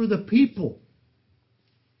out for the people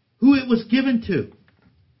who it was given to?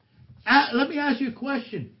 Let me ask you a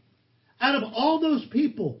question. Out of all those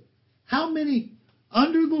people, how many,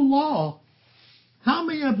 under the law, how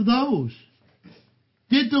many of those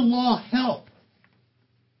did the law help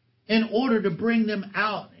in order to bring them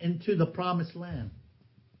out into the promised land?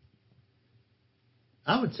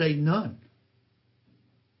 I would say none.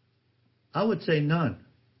 I would say none.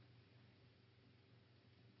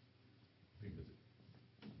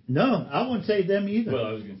 No, I wouldn't say them either. Well,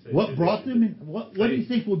 I was going to say, what brought them in? What do you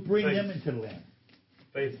think would bring them into the land?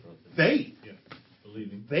 Faithful. Faith. Yeah.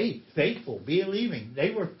 Believing. Faith, faithful, believing.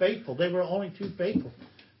 They were faithful. They were only two faithful.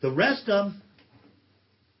 The rest of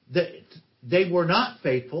them, they were not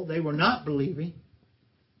faithful. They were not believing.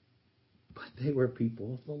 But they were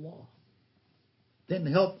people of the law.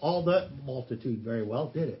 Didn't help all the multitude very well,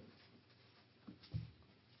 did it?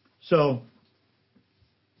 So,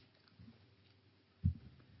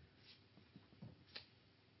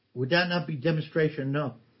 would that not be demonstration?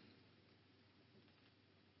 No.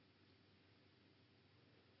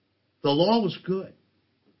 The law was good.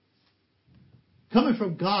 Coming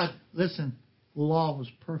from God, listen, the law was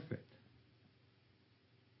perfect.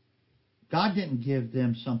 God didn't give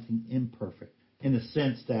them something imperfect in the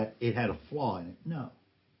sense that it had a flaw in it. No.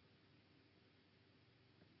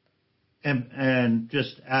 And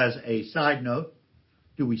just as a side note,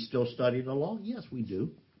 do we still study the law? Yes, we do.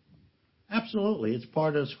 Absolutely. It's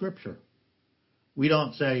part of Scripture. We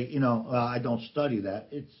don't say, I don't study that.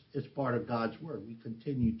 It's part of God's Word. We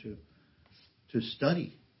continue to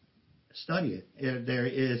study it. There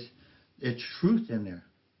is it's truth in there.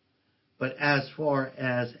 But as far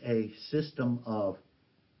as a system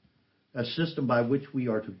by which we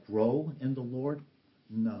are to grow in the Lord,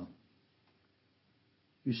 no.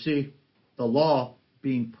 You see, the law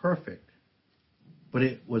being perfect, but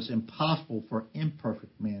it was impossible for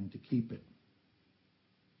imperfect man to keep it.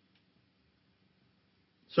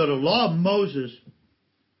 So the law of Moses,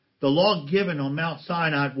 the law given on Mount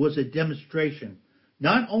Sinai, was a demonstration.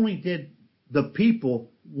 Not only did the people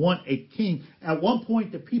want a king, at one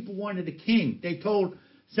point the people wanted a king. They told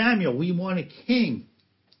Samuel, we want a king.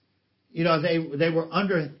 They were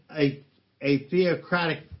under a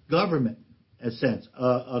theocratic government, in a sense,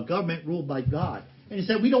 a government ruled by God. And he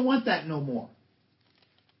said, we don't want that no more.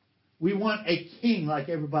 We want a king like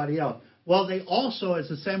everybody else. Well, they also, it's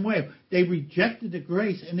the same way. They rejected the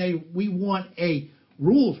grace, and we want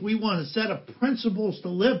rules. We want a set of principles to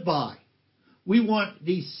live by. We want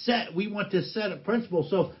this set of principles.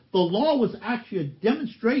 So the law was actually a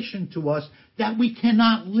demonstration to us that we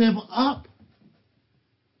cannot live up.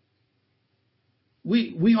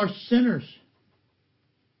 We are sinners.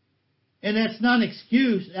 And that's not an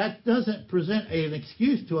excuse. That doesn't present an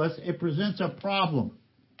excuse to us. It presents a problem.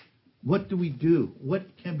 What do we do? What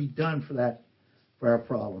can be done for our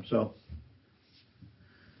problem?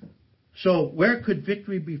 So where could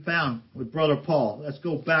victory be found with Brother Paul? Let's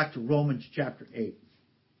go back to Romans chapter 8.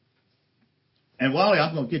 And Wally,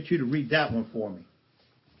 I'm going to get you to read that one for me.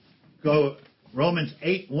 Go Romans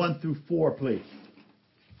 8, 1 through 4, please.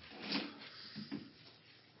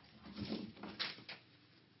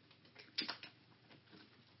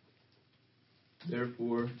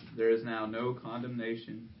 Therefore, there is now no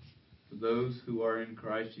condemnation for those who are in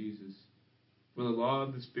Christ Jesus. For the law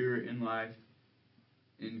of the Spirit and life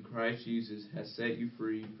in Christ Jesus has set you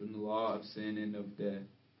free from the law of sin and of death.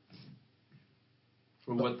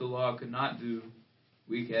 For what the law could not do,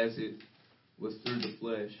 weak as it was through the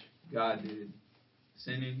flesh, God did,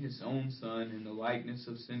 sending his own Son in the likeness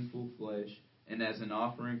of sinful flesh, and as an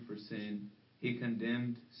offering for sin, he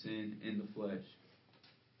condemned sin in the flesh,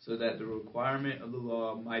 so that the requirement of the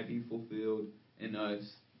law might be fulfilled in us,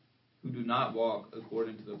 who do not walk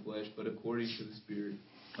according to the flesh, but according to the Spirit.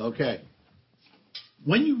 Okay.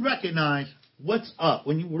 When you recognize what's up,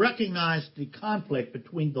 when you recognize the conflict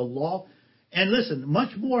between the law, and listen,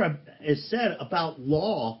 much more is said about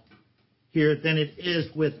law here than it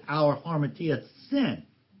is with our harmatia sin.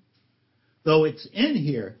 Though it's in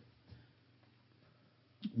here,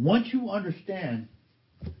 once you understand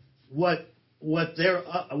what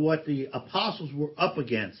the apostles were up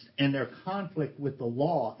against and their conflict with the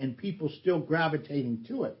law and people still gravitating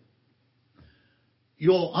to it,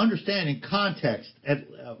 you'll understand in context at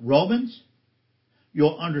Romans,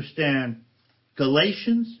 you'll understand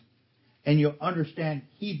Galatians, and you'll understand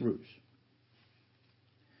Hebrews.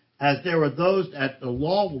 As there are those that the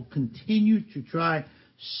law will continue to try,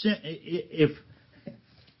 if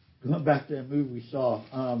going back to that movie we saw,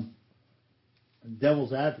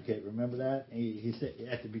 Devil's Advocate, remember that? He said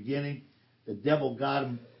at the beginning, the devil got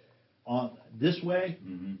him on this way,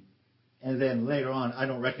 and then later on, I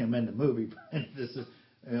don't recommend the movie, but this is,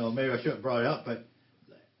 maybe I shouldn't have brought it up, but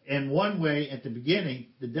in one way, at the beginning,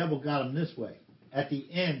 the devil got him this way. At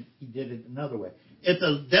the end, he did it another way. If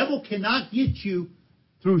the devil cannot get you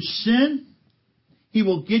through sin, he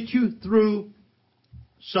will get you through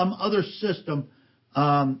some other system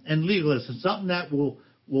and legalism, something that will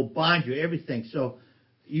bind you, everything. So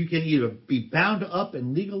you can either be bound up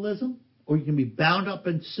in legalism or you can be bound up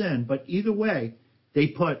in sin. But either way, they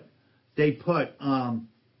put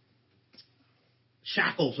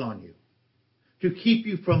shackles on you to keep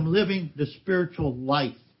you from living the spiritual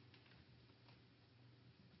life.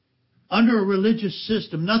 Under a religious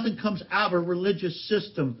system, nothing comes out of a religious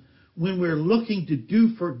system when we're looking to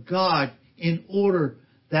do for God in order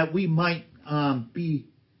that we might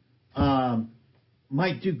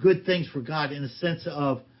might do good things for God in the sense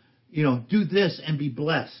of, do this and be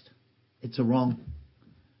blessed. It's wrong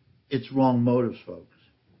motives, folks.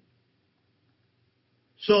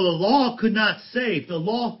 So the law could not save. The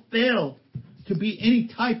law failed to be any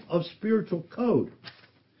type of spiritual code.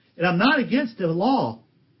 And I'm not against the law.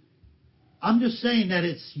 I'm just saying that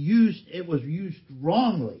it was used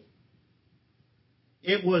wrongly.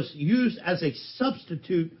 It was used as a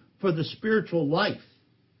substitute for the spiritual life.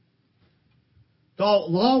 The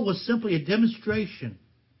law was simply a demonstration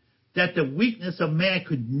that the weakness of man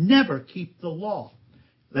could never keep the law.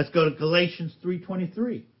 Let's go to Galatians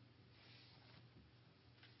 3:23.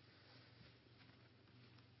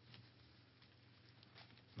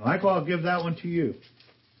 Michael, I'll give that one to you.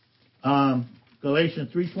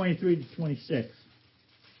 Galatians 3:23 to 26.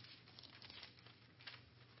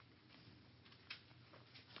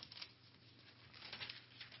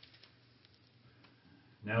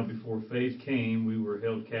 Now before faith came, we were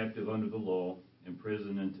held captive under the law,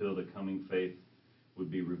 imprisoned until the coming faith would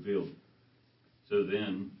be revealed. So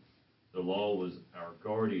then, the law was our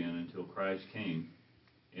guardian until Christ came,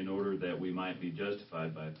 in order that we might be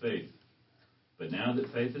justified by faith. But now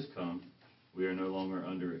that faith has come, we are no longer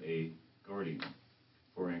under a guardian.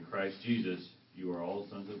 For in Christ Jesus, you are all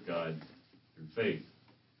sons of God through faith.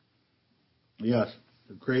 Yes,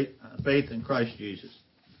 the great faith in Christ Jesus.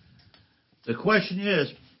 The question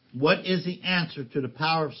is, what is the answer to the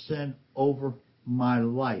power of sin over my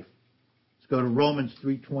life? Let's go to Romans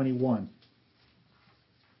 3:21.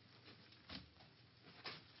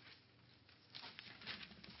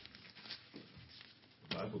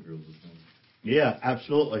 The Bible drills this one. Yeah,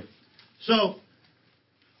 absolutely. So,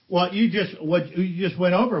 what you just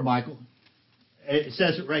went over, Michael, it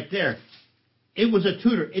says it right there. It was a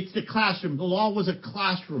tutor. It's the classroom. The law was a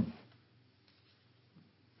classroom.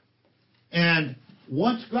 And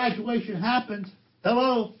once graduation happens,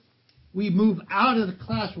 we move out of the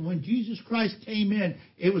classroom. When Jesus Christ came in,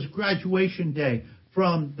 it was graduation day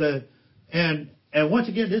and once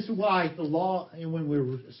again, this is why the law, and when we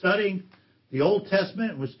were studying the Old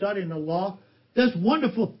Testament and we're studying the law, there's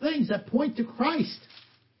wonderful things that point to Christ.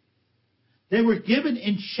 They were given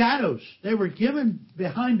in shadows. They were given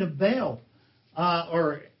behind a veil,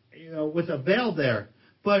 with a veil there.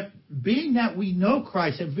 But being that we know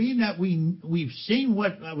Christ and being that we've seen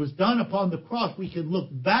what was done upon the cross, we can look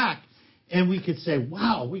back and we could say,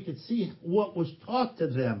 wow, we could see what was taught to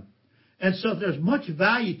them. And so there's much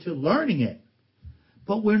value to learning it,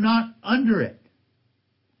 but we're not under it.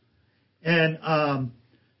 And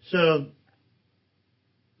so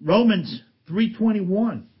Romans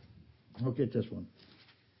 3:21. I'll get this one.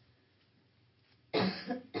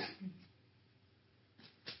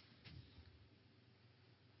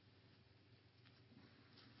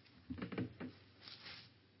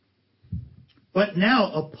 But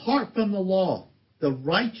now, apart from the law, the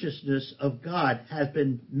righteousness of God has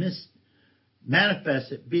been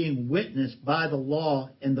manifested, being witnessed by the law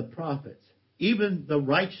and the prophets, even the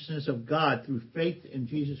righteousness of God through faith in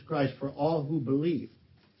Jesus Christ for all who believe.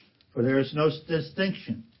 For there is no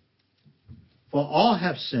distinction. For all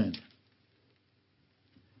have sinned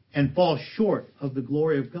and fall short of the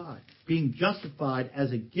glory of God, being justified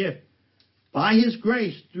as a gift by His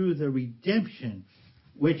grace through the redemption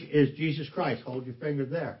which is Jesus Christ. Hold your finger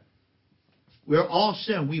there. We're all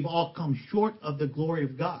sin. We've all come short of the glory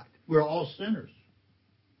of God. We're all sinners.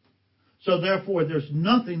 So therefore, there's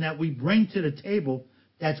nothing that we bring to the table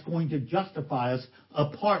that's going to justify us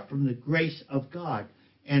apart from the grace of God.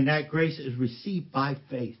 And that grace is received by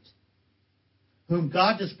faith, whom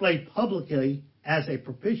God displayed publicly as a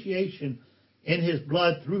propitiation in His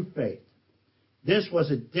blood through faith. This was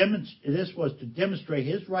to demonstrate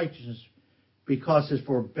His righteousness, because His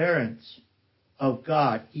forbearance of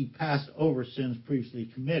God, He passed over sins previously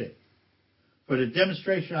committed. For the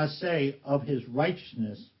demonstration, I say, of His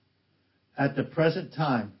righteousness at the present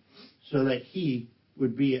time, so that He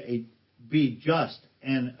would be just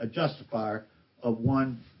and a justifier of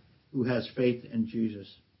one who has faith in Jesus.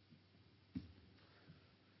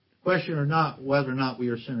 Question or not, whether or not we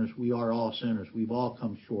are sinners, we are all sinners. We've all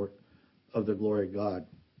come short of the glory of God.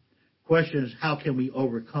 Question is, how can we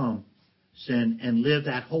overcome sin and live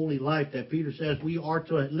that holy life that Peter says we are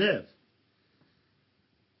to live?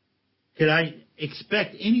 Can I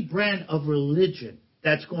expect any brand of religion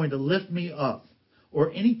that's going to lift me up,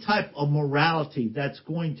 or any type of morality that's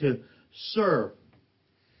going to serve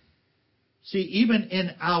See, even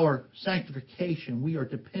in our sanctification, we are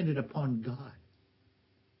dependent upon God.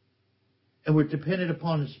 And we're dependent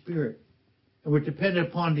upon the Spirit. And we're dependent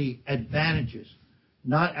upon the advantages,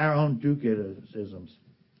 not our own do-gooderisms.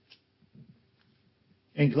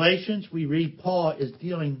 In Galatians, we read Paul is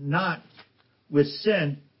dealing not with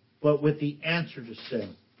sin, but with the answer to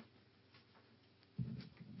sin.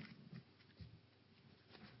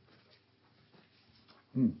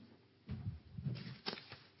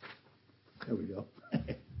 There we go.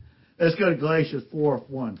 Let's go to Galatians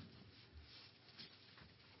 4:1.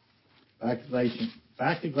 Back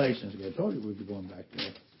to Galatians again. I told you we'd be going back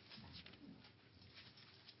there.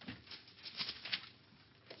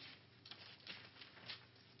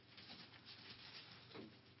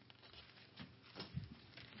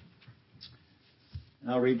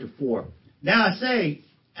 And I'll read to 4. Now I say,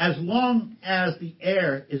 as long as the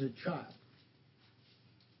heir is a child,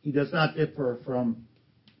 he does not differ from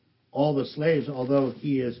all the slaves, although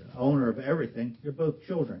he is owner of everything. They're both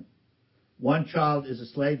children. One child is a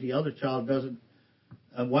slave, the other child doesn't.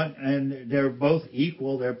 And they're both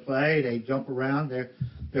equal. They play, they jump around.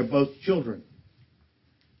 They're both children.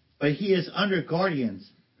 But he is under guardians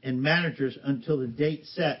and managers until the date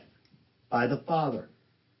set by the father.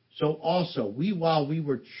 So also, while we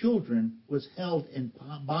were children, was held in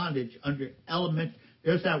bondage under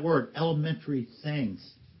elementary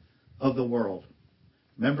things of the world.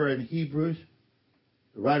 Remember in Hebrews,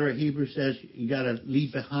 the writer of Hebrews says you got to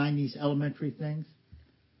leave behind these elementary things.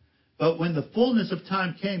 But when the fullness of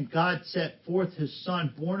time came, God set forth his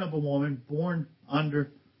Son, born of a woman, born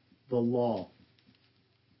under the law.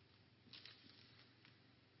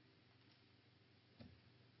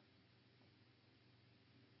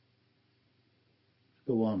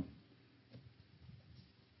 Go on.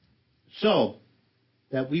 So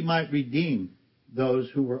that we might redeem those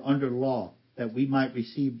who were under law, that we might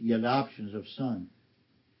receive the adoptions of sons.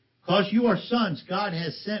 Because you are sons, God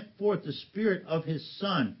has sent forth the Spirit of his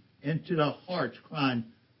Son into the hearts, crying,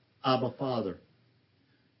 Abba, Father.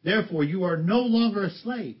 Therefore you are no longer a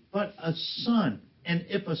slave, but a son. And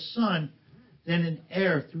if a son, then an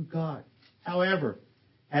heir through God. However,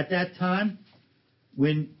 at that time,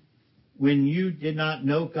 when you did not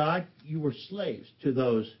know God, you were slaves to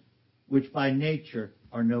those which by nature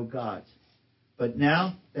are no gods. But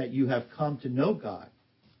now that you have come to know God,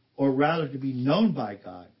 or rather to be known by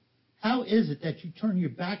God, how is it that you turn your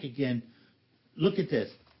back again, look at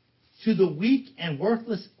this, to the weak and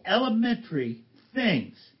worthless elementary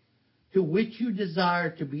things to which you desire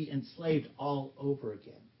to be enslaved all over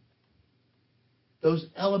again? Those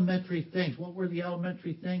elementary things. What were the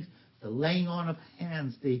elementary things? The laying on of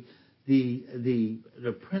hands, the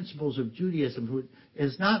principles of Judaism.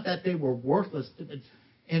 It's not that they were worthless.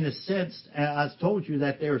 In a sense, I've told you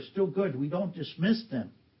that they're still good. We don't dismiss them.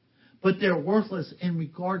 But they're worthless in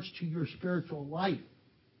regards to your spiritual life.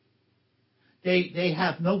 They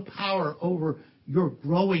have no power over your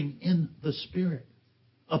growing in the Spirit.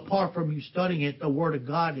 Apart from you studying it, the Word of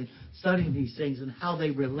God, and studying these things and how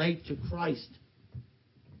they relate to Christ.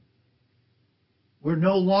 We're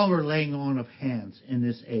no longer laying on of hands in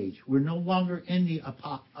this age. We're no longer in the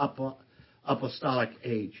apostolic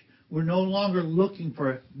age. We're no longer looking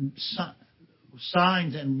for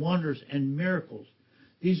signs and wonders and miracles.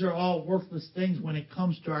 These are all worthless things when it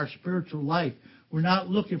comes to our spiritual life. We're not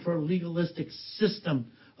looking for a legalistic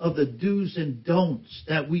system of the do's and don'ts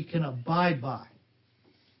that we can abide by.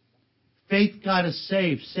 Faith got us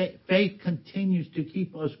saved. Faith continues to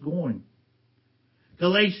keep us going.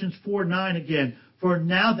 Galatians 4:9 again. For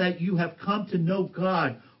now that you have come to know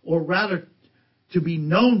God, or rather to be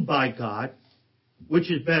known by God,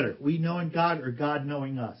 which is better, we knowing God or God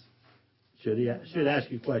knowing us? Should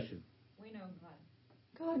ask you a question. We know God.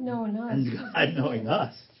 God knowing us. And God knowing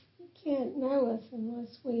us. He can't know us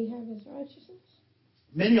unless we have his righteousness.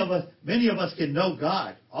 Many of us can know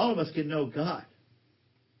God. All of us can know God.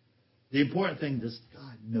 The important thing, does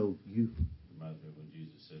God know you? Reminds me of when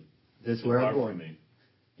Jesus said, This is where I'm "Depart from going.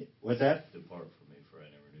 me, What's that? depart from me, for I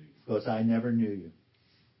never knew you." Because I never knew you.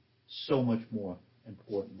 So much more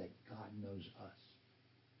important that God knows us.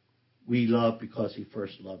 We love because he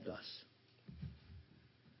first loved us.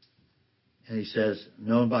 And he says,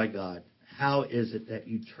 known by God, how is it that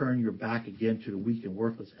you turn your back again to the weak and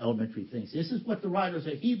worthless elementary things? This is what the writers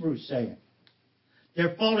of Hebrews saying.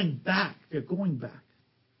 They're falling back. They're going back.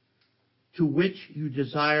 To which you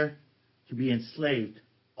desire to be enslaved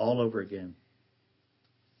all over again.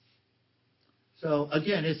 So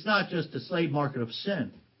again, it's not just the slave market of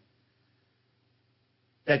sin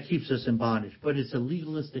that keeps us in bondage, but it's a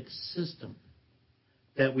legalistic system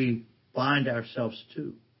that we bind ourselves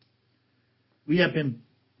to. We have been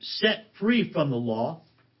set free from the law,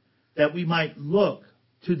 that we might look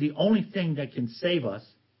to the only thing that can save us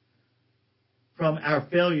from our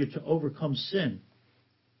failure to overcome sin,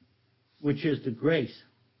 which is the grace.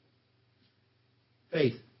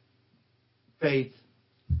 Faith. Faith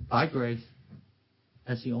by grace.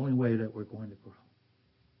 That's the only way that we're going to grow.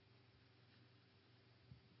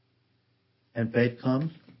 And faith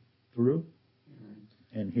comes through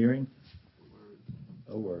and hearing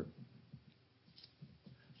a word.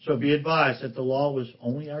 So be advised that the law was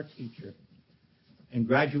only our teacher. And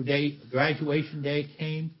graduation day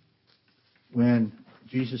came when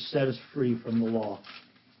Jesus set us free from the law.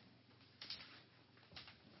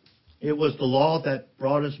 It was the law that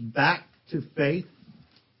brought us back to faith,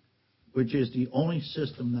 which is the only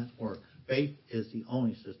system that works. Faith is the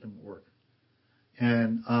only system that works.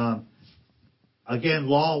 And again,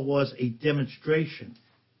 law was a demonstration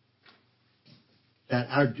that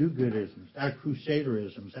our do-goodisms, our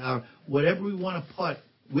crusaderisms, our whatever we want to put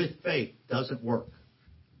with faith doesn't work.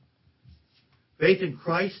 Faith in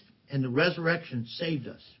Christ and the resurrection saved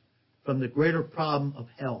us from the greater problem of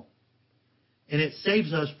hell. And it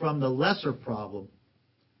saves us from the lesser problem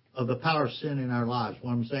of the power of sin in our lives.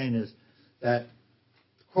 What I'm saying is that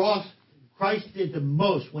Christ did the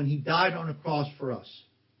most when he died on the cross for us.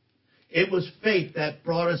 It was faith that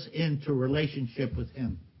brought us into relationship with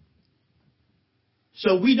him.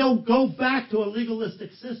 So we don't go back to a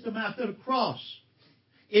legalistic system after the cross.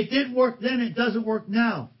 It didn't work then, it doesn't work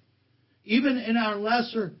now. Even in our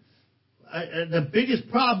lesser, the biggest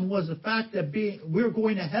problem was the fact that we were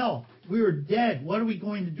going to hell. We were dead. What are we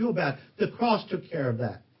going to do about it? The cross took care of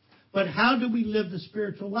that. But how do we live the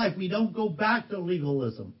spiritual life? We don't go back to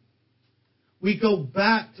legalism. We go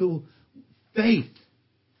back to faith.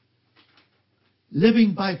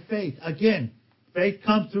 Living by faith. Again, faith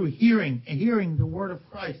comes through hearing, and hearing the word of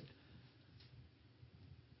Christ.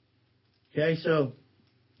 Okay, so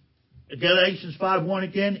Galatians 5:1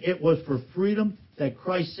 again, it was for freedom that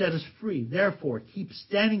Christ set us free. Therefore, keep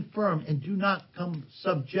standing firm and do not come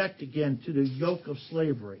subject again to the yoke of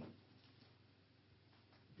slavery.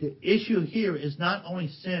 The issue here is not only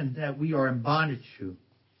sin that we are in bondage to,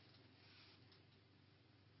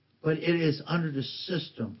 but it is under the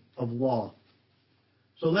system of law.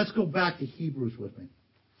 So let's go back to Hebrews with me.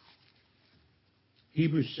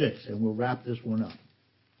 Hebrews 6, and we'll wrap this one up.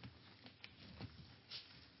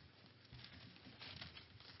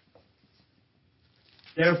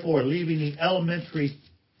 Therefore, leaving the elementary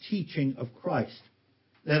teaching of Christ,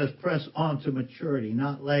 let us press on to maturity,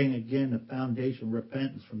 not laying again the foundation of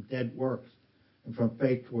repentance from dead works and from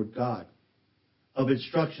faith toward God, of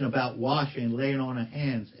instruction about washing and laying on of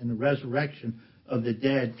hands and the resurrection of the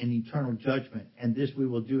dead and eternal judgment. And this we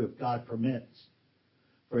will do if God permits.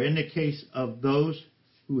 For in the case of those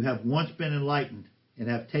who have once been enlightened and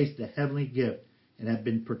have tasted the heavenly gift and have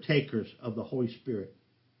been partakers of the Holy Spirit,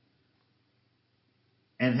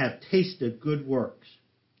 and have tasted good works.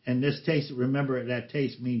 And this taste, remember that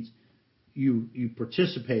taste means you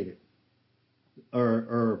participated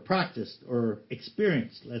or practiced or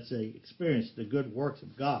experienced, let's say, experienced the good works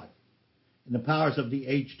of God and the powers of the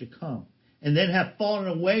age to come, and then have fallen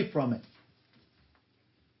away from it.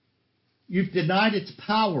 You've denied its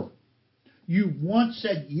power. You once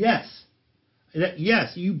said yes.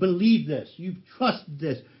 Yes, you believe this. You've trusted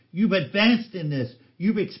this. You've advanced in this.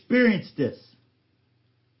 You've experienced this.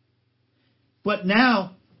 But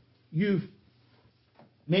now, you've,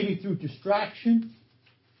 maybe through distraction,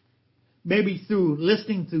 maybe through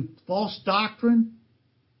listening to false doctrine,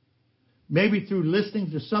 maybe through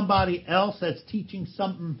listening to somebody else that's teaching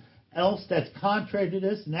something else that's contrary to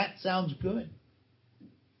this, and that sounds good.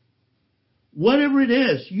 Whatever it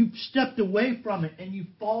is, you've stepped away from it and you've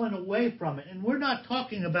fallen away from it. And we're not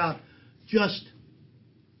talking about just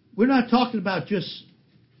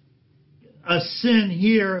a sin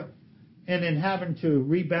here and then having to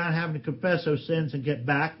rebound, having to confess those sins and get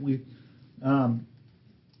back.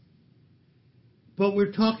 But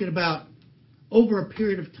we're talking about over a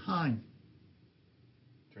period of time.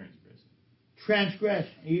 Transgress.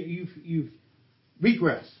 You've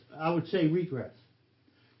regress. I would say regress.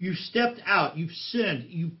 You've stepped out. You've sinned.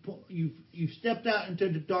 You've stepped out into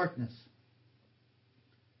the darkness.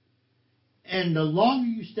 And the longer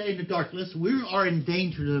you stay in the darkness, we are in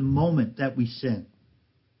danger the moment that we sin.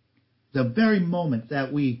 The very moment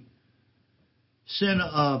that we sin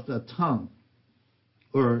of the tongue,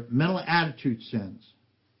 or mental attitude sins,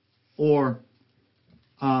 or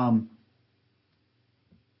sins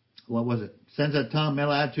of the tongue,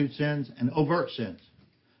 mental attitude sins, and overt sins.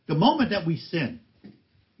 The moment that we sin,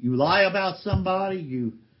 you lie about somebody,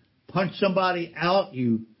 you punch somebody out,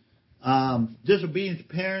 you disobedience to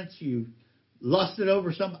parents, you lusted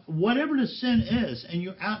over something, whatever the sin is, and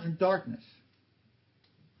you're out in darkness,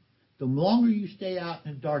 the longer you stay out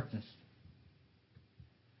in darkness,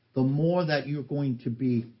 the more that you're going to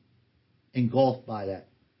be engulfed by that.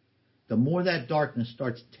 The more that darkness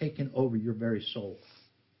starts taking over your very soul.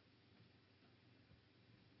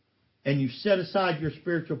 And you set aside your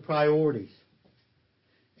spiritual priorities.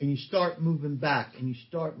 And you start moving back, and you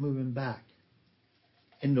start moving back.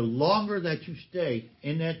 And the longer that you stay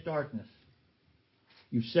in that darkness,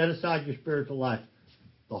 you set aside your spiritual life,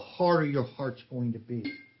 the harder your heart's going to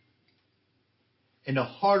be. And the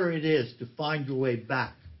harder it is to find your way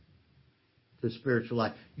back to spiritual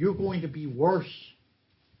life. You're going to be worse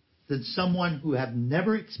than someone who have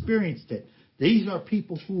never experienced it. These are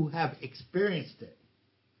people who have experienced it.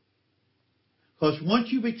 Because once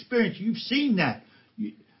you've experienced, you've seen that.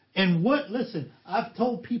 Listen, I've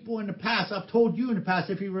told people in the past, I've told you in the past,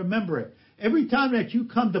 if you remember it, every time that you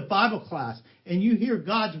come to Bible class and you hear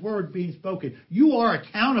God's word being spoken, you are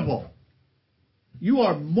accountable. You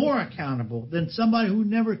are more accountable than somebody who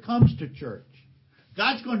never comes to church.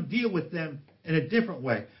 God's going to deal with them in a different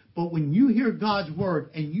way. But when you hear God's word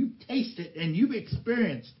and you taste it and you've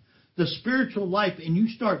experienced the spiritual life and you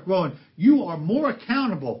start growing, you are more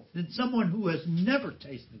accountable than someone who has never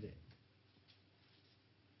tasted it.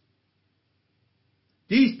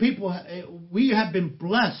 These people, we have been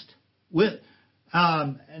blessed with,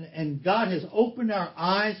 and God has opened our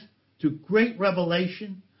eyes to great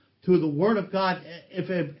revelation, to the Word of God.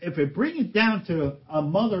 If I bring it down to a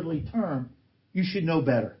motherly term, you should know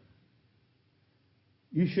better.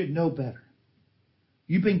 You should know better.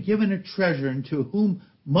 You've been given a treasure, and to whom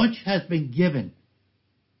much has been given,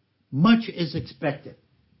 much is expected.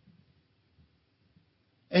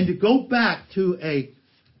 And to go back to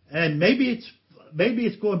and maybe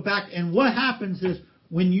it's going back, and what happens is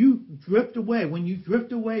when you drift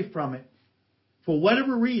away from it, for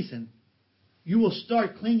whatever reason, you will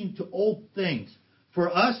start clinging to old things.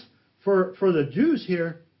 For us, for the Jews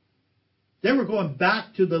here, they were going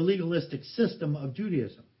back to the legalistic system of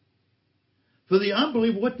Judaism. For the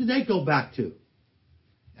unbeliever, what did they go back to?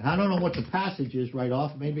 And I don't know what the passage is right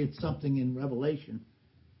off. Maybe it's something in Revelation.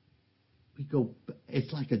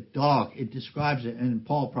 It's like a dog. It describes it, and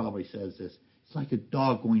Paul probably says this. It's like a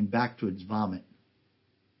dog going back to its vomit.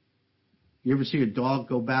 You ever see a dog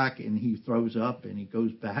go back and he throws up and he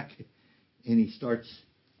goes back and he starts,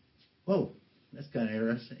 whoa, that's kind of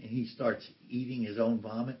interesting. And he starts eating his own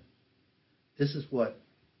vomit. This is what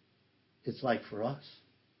it's like for us.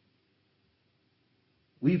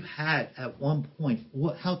 We've had at one point,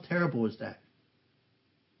 how terrible is that?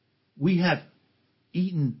 We have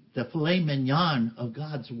eaten the filet mignon of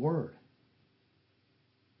God's Word.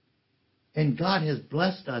 And God has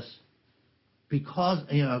blessed us because,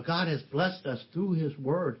 God has blessed us through His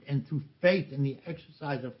Word and through faith and the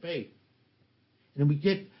exercise of faith. And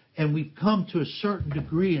we've come to a certain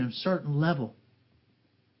degree and a certain level.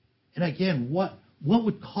 And again, what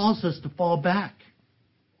would cause us to fall back?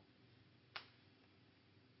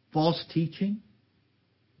 False teaching?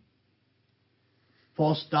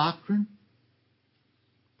 False doctrine?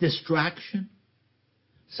 Distraction?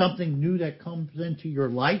 Something new that comes into your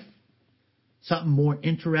life? Something more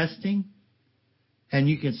interesting? And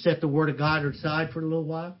you can set the Word of God aside for a little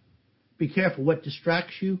while? Be careful what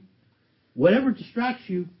distracts you. Whatever distracts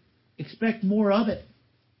you, expect more of it.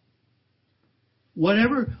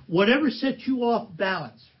 Whatever sets you off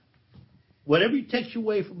balance, whatever takes you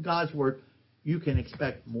away from God's Word, you can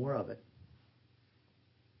expect more of it.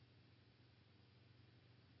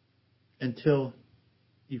 Until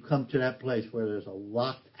you come to that place where there's a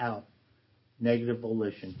locked out negative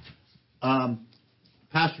volition.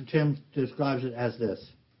 Pastor Tim describes it as this.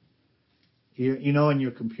 In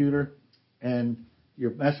your computer, and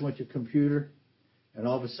you're messing with your computer, and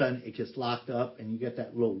all of a sudden it gets locked up, and you get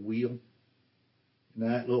that little wheel. And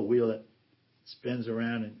that little wheel that spins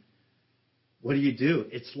around, and what do?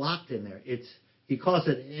 It's locked in there. He calls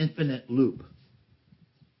it an infinite loop.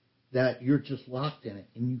 That you're just locked in it,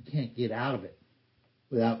 and you can't get out of it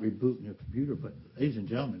without rebooting your computer. But ladies and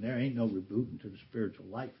gentlemen, there ain't no rebooting to the spiritual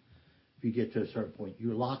life. If you get to a certain point,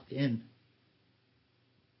 you're locked in.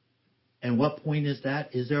 And what point is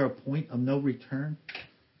that? Is there a point of no return?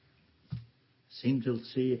 Seem to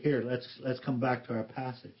see it here. Let's come back to our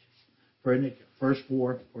passage. Verse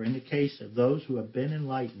 4, for in the case of those who have been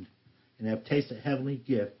enlightened and have tasted a heavenly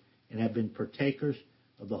gift and have been partakers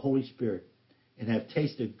of the Holy Spirit and have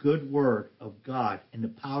tasted a good word of God and the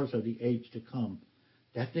powers of the age to come,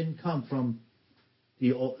 that doesn't come from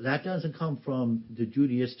the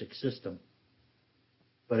Judaistic system,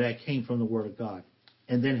 but that came from the Word of God.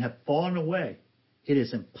 and then have fallen away, it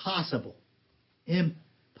is impossible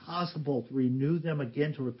to renew them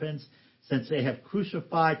again to repentance, since they have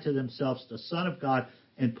crucified to themselves the Son of God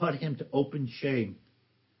and put him to open shame.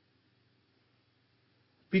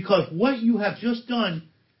 Because what you have just done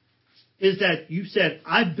is that you said,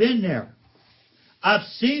 I've been there. I've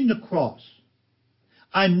seen the cross.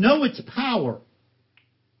 I know its power.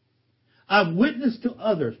 I've witnessed to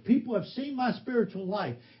others. People have seen my spiritual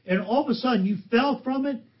life. And all of a sudden you fell from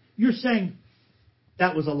it. You're saying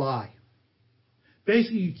that was a lie.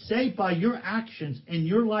 Basically, you say by your actions in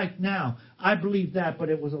your life now, I believe that, but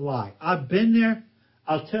it was a lie. I've been there.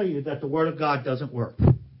 I'll tell you that the Word of God doesn't work.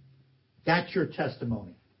 That's your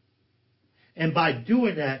testimony. And by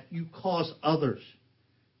doing that, you cause others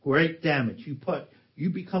great damage. You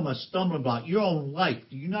become a stumbling block. Your own life.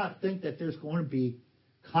 Do you not think that there's going to be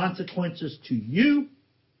consequences to you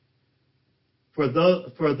for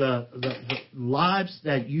the lives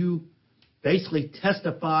that you basically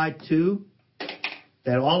testified to,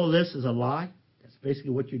 that all of this is a lie? That's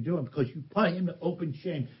basically what you're doing, because you put him to open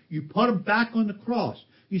shame. You put him back on the cross.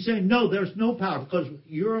 You say, no, there's no power, because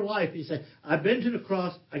your life, you say, I've been to the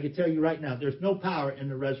cross. I can tell you right now, there's no power in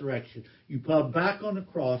the resurrection. You put him back on the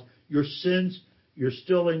cross. Your sins, you're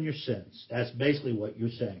still in your sins. That's basically what you're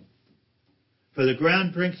saying. For the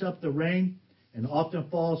ground drinks up the rain and often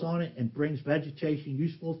falls on it and brings vegetation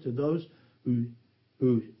useful to those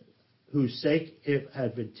whose sake it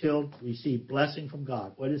has been tilled, receive blessing from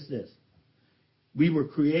God. What is this? We were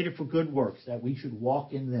created for good works, that we should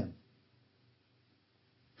walk in them.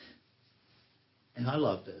 And I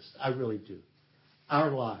love this. I really do.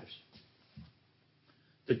 Our lives.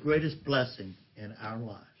 The greatest blessing in our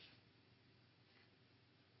lives.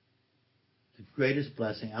 The greatest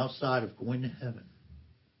blessing outside of going to heaven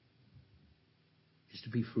is to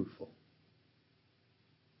be fruitful.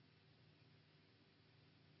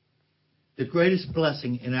 The greatest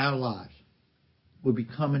blessing in our lives will be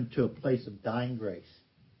coming to a place of dying grace.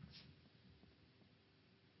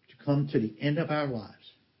 To come to the end of our lives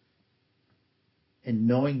and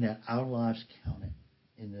knowing that our lives counted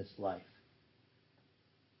in this life.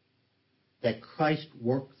 That Christ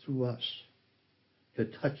worked through us to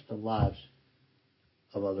touch the lives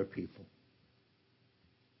of other people.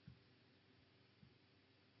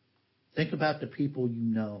 Think about the people you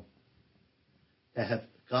know that have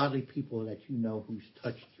godly people that you know who's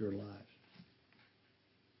touched your lives.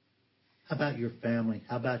 How about your family?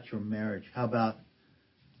 How about your marriage? How about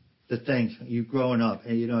the things you growing up?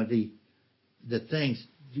 And the things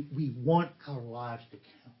we want our lives to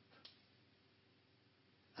count.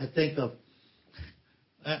 I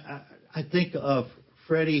think of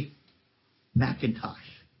Freddie McIntosh.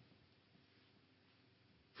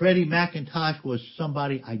 Freddie McIntosh was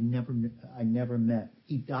somebody I never met.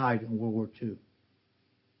 He died in World War II.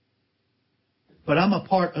 But I'm a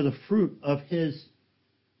part of the fruit of his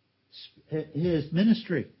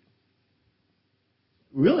ministry.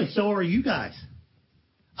 Really, so are you guys.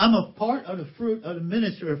 I'm a part of the fruit of the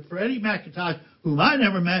ministry of Freddie McIntosh, whom I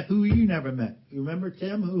never met, who you never met. You remember,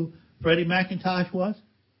 Tim, who Freddie McIntosh was?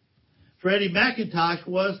 Freddie McIntosh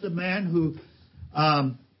was the man who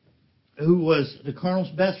was the Colonel's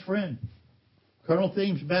best friend, Colonel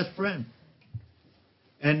Thiem's best friend.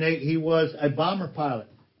 And he was a bomber pilot.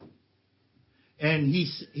 And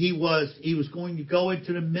he was going to go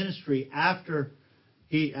into the ministry after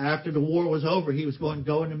the war was over. He was going to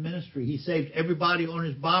go into ministry. He saved everybody on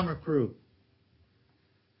his bomber crew.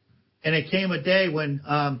 And it came a day when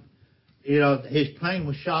his plane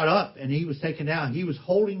was shot up and he was taken down. He was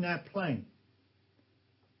holding that plane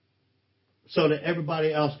so that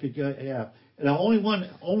everybody else could go. Yeah. And the only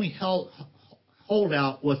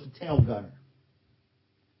holdout was the tail gunner.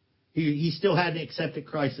 He still hadn't accepted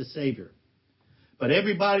Christ as Savior. But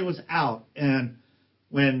everybody was out, and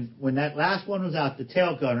when that last one was out, the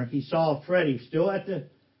tail gunner, he saw Freddie still at the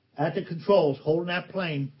controls holding that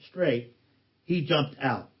plane straight. He jumped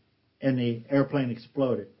out, and the airplane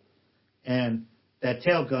exploded. And that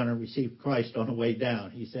tail gunner received Christ on the way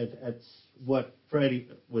down. He said, that's what Freddie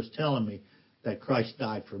was telling me, that Christ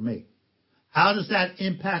died for me. How does that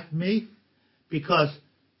impact me? Because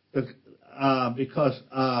Pastor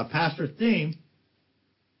Thiem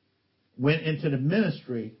went into the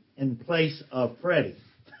ministry in place of Freddie.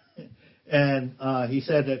 And he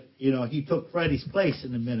said that, he took Freddie's place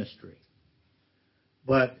in the ministry.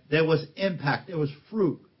 But there was impact. There was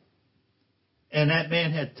fruit. And that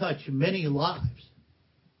man had touched many lives.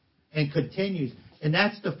 And continues. And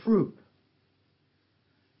that's the fruit.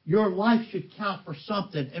 Your life should count for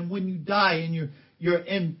something. And when you die and you're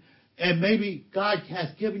in And maybe God has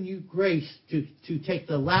given you grace to take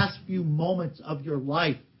the last few moments of your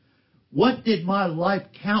life. What did my life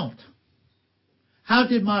count? How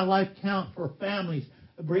did my life count for families,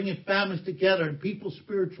 bringing families together and people's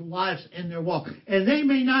spiritual lives in their walk? And they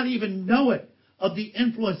may not even know it, of the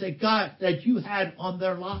influence that you had on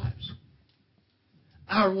their lives.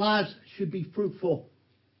 Our lives should be fruitful.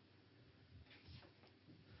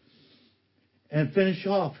 And finish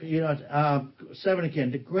off, 7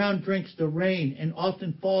 again. The ground drinks the rain and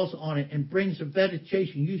often falls on it and brings a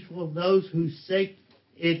vegetation useful of those whose sake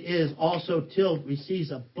it is also tilled, receives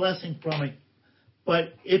a blessing from it.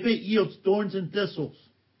 But if it yields thorns and thistles,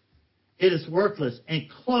 it is worthless and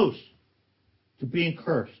close to being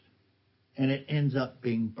cursed, and it ends up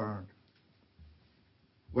being burned.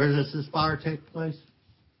 Where does this fire take place?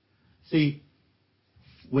 See,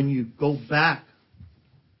 when you go back,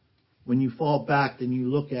 when you fall back, then you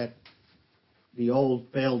look at the old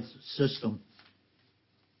failed system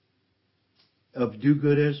of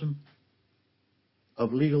do-goodism,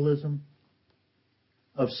 of legalism,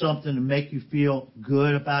 of something to make you feel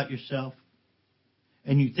good about yourself.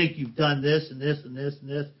 And you think you've done this and this and this and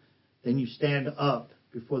this. Then you stand up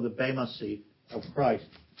before the Bema seat of Christ.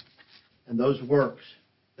 And those works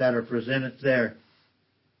that are presented there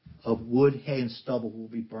of wood, hay, and stubble will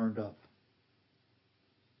be burned up.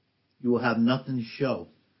 You will have nothing to show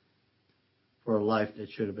for a life that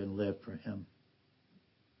should have been lived for Him.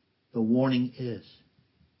 The warning is,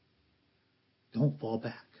 don't fall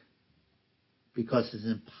back, because it's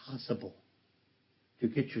impossible to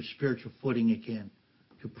get your spiritual footing again,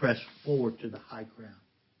 to press forward to the high ground.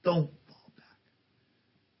 Don't fall back.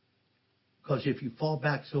 Because if you fall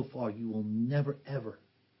back so far, you will never, ever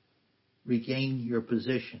regain your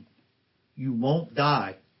position. You won't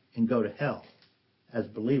die and go to hell as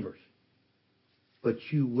believers, but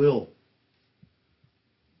you will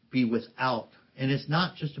be without. And it's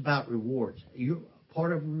not just about rewards.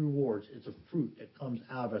 Part of rewards is a fruit that comes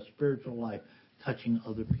out of a spiritual life, touching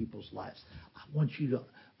other people's lives. I want you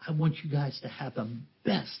guys to have the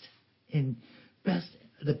best thing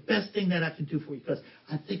that I can do for you, because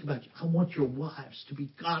I think about you. I want your wives to be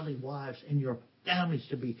godly wives, and your families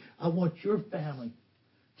to be. I want your family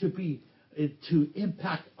to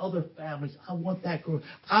impact other families. I want that growth.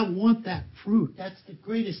 I want that fruit. That's the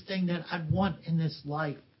greatest thing that I want in this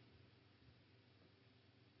life.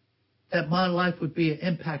 That my life would be an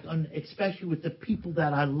impact on, especially with the people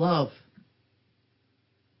that I love.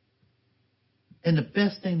 And the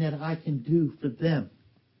best thing that I can do for them,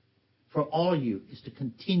 for all of you, is to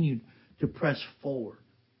continue to press forward.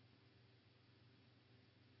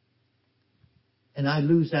 And I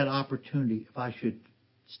lose that opportunity if I should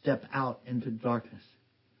step out into darkness,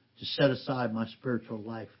 to set aside my spiritual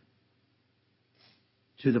life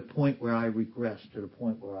to the point where I regress, to the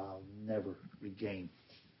point where I'll never regain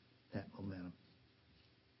that momentum.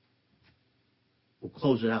 We'll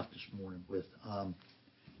close it out this morning with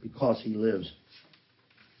Because He Lives.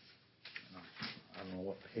 I don't know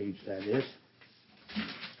what page that is.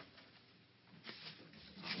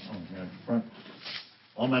 Oh, yeah, front.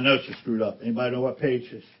 All my notes are screwed up. Anybody know what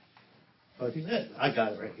page is? Because He Lives. I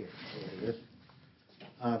got it right here. There it is.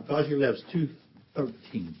 Because He Lives,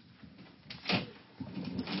 2:13.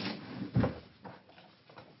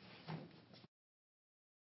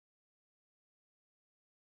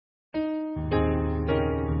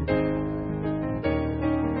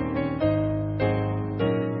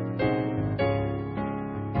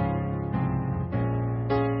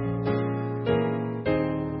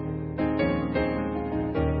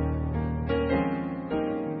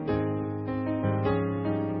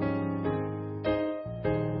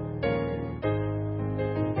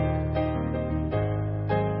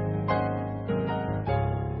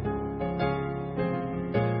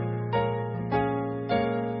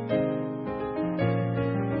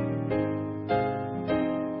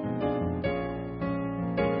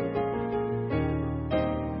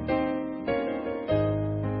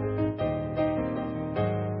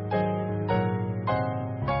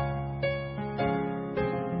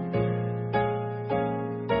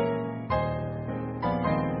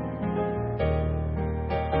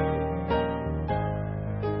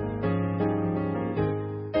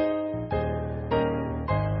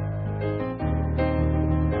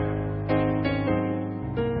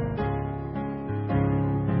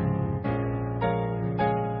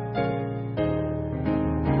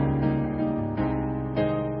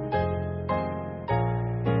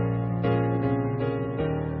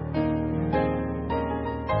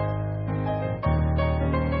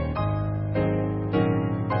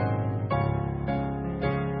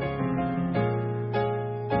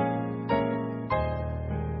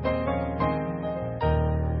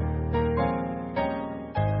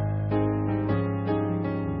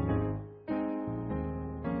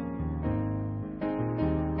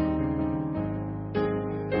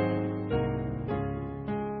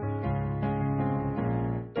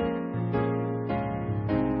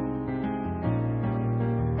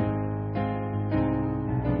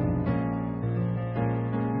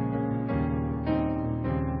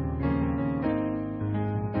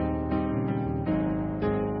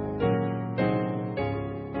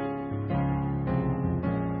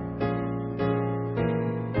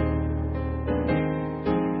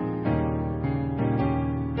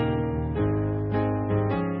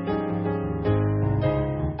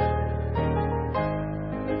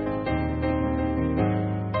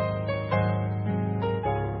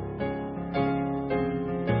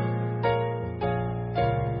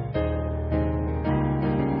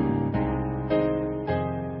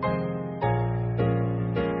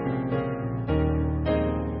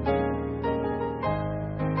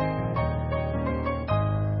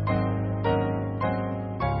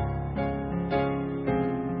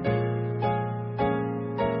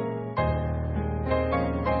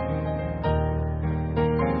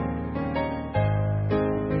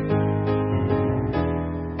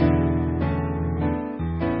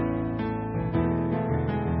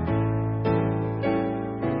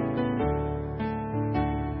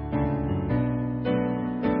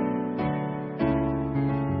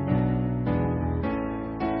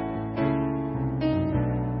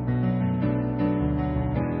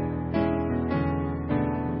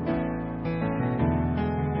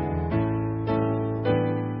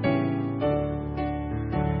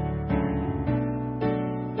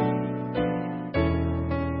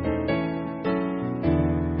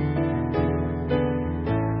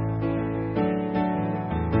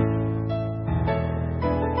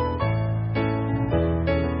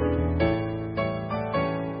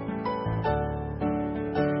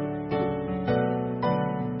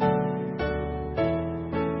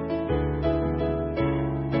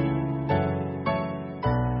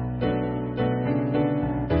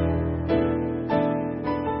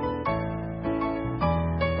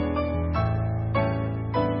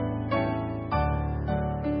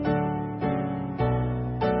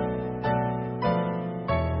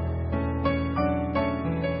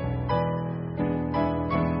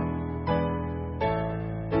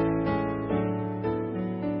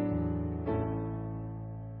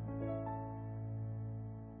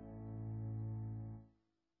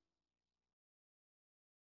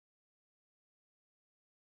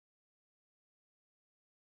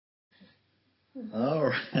 All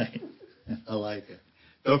right. I like it.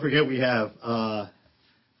 Don't forget we have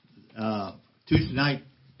Tuesday night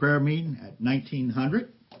prayer meeting at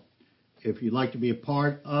 1900. If you'd like to be a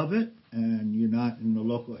part of it and you're not in the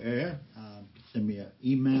local area, send me an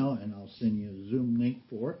email and I'll send you a Zoom link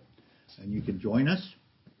for it, and you can join us.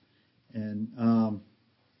 And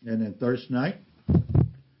then Thursday night,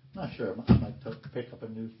 not sure. I might pick up a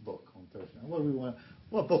new book on Thursday night.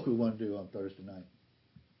 What book we want to do on Thursday night?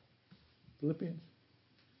 Philippians?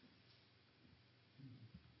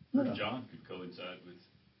 First John could coincide with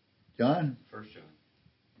John? First John.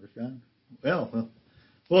 First John? Well,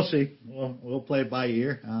 we'll see. We'll play it by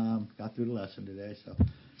ear. Got through the lesson today, so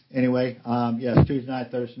anyway, yes, Tuesday night,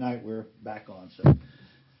 Thursday night, we're back on. So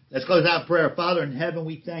let's close out in prayer. Father in heaven,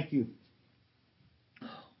 we thank you.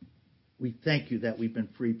 We thank you that we've been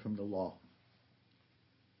freed from the law.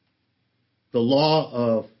 The law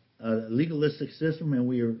of a legalistic system, and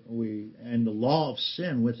and the law of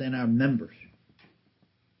sin within our members.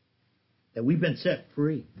 That we've been set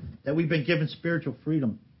free. That we've been given spiritual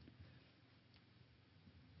freedom.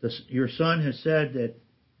 Your Son has said that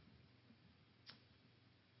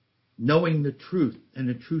knowing the truth, and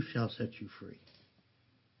the truth shall set you free.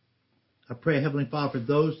 I pray, Heavenly Father, for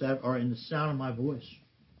those that are in the sound of my voice,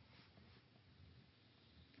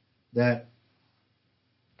 that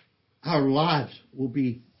our lives will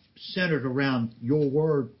be centered around your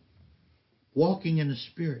word, walking in the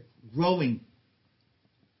Spirit, growing,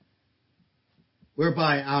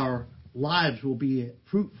 whereby our lives will be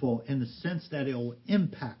fruitful in the sense that it will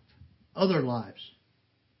impact other lives,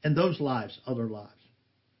 and those lives, other lives.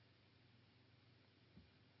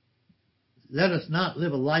 Let us not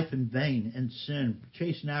live a life in vain and sin,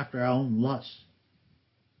 chasing after our own lusts.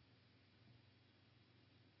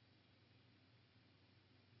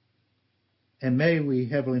 And may we,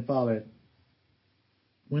 Heavenly Father,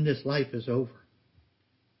 when this life is over,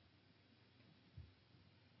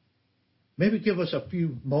 maybe give us a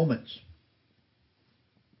few moments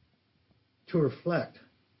to reflect,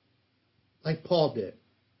 like Paul did,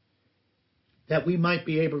 that we might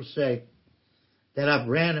be able to say that I've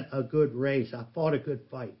ran a good race, I fought a good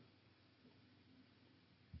fight,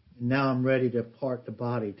 and now I'm ready to part the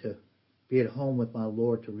body to be at home with my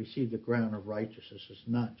Lord to receive the crown of righteousness. It's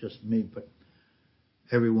not just me, but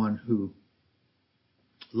everyone who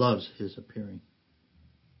loves his appearing.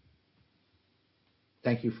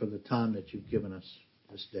 Thank you for the time that you've given us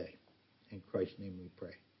this day. In Christ's name we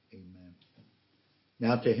pray. Amen.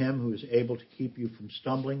 Now to him who is able to keep you from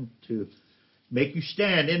stumbling, to make you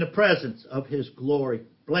stand in the presence of his glory,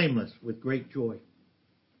 blameless with great joy.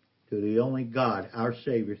 To the only God, our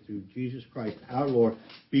Savior, through Jesus Christ, our Lord,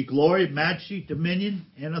 be glory, majesty, dominion,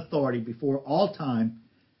 and authority before all time,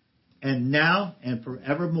 and now and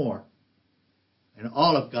forevermore. And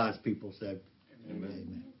all of God's people said, Amen.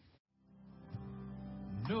 Amen.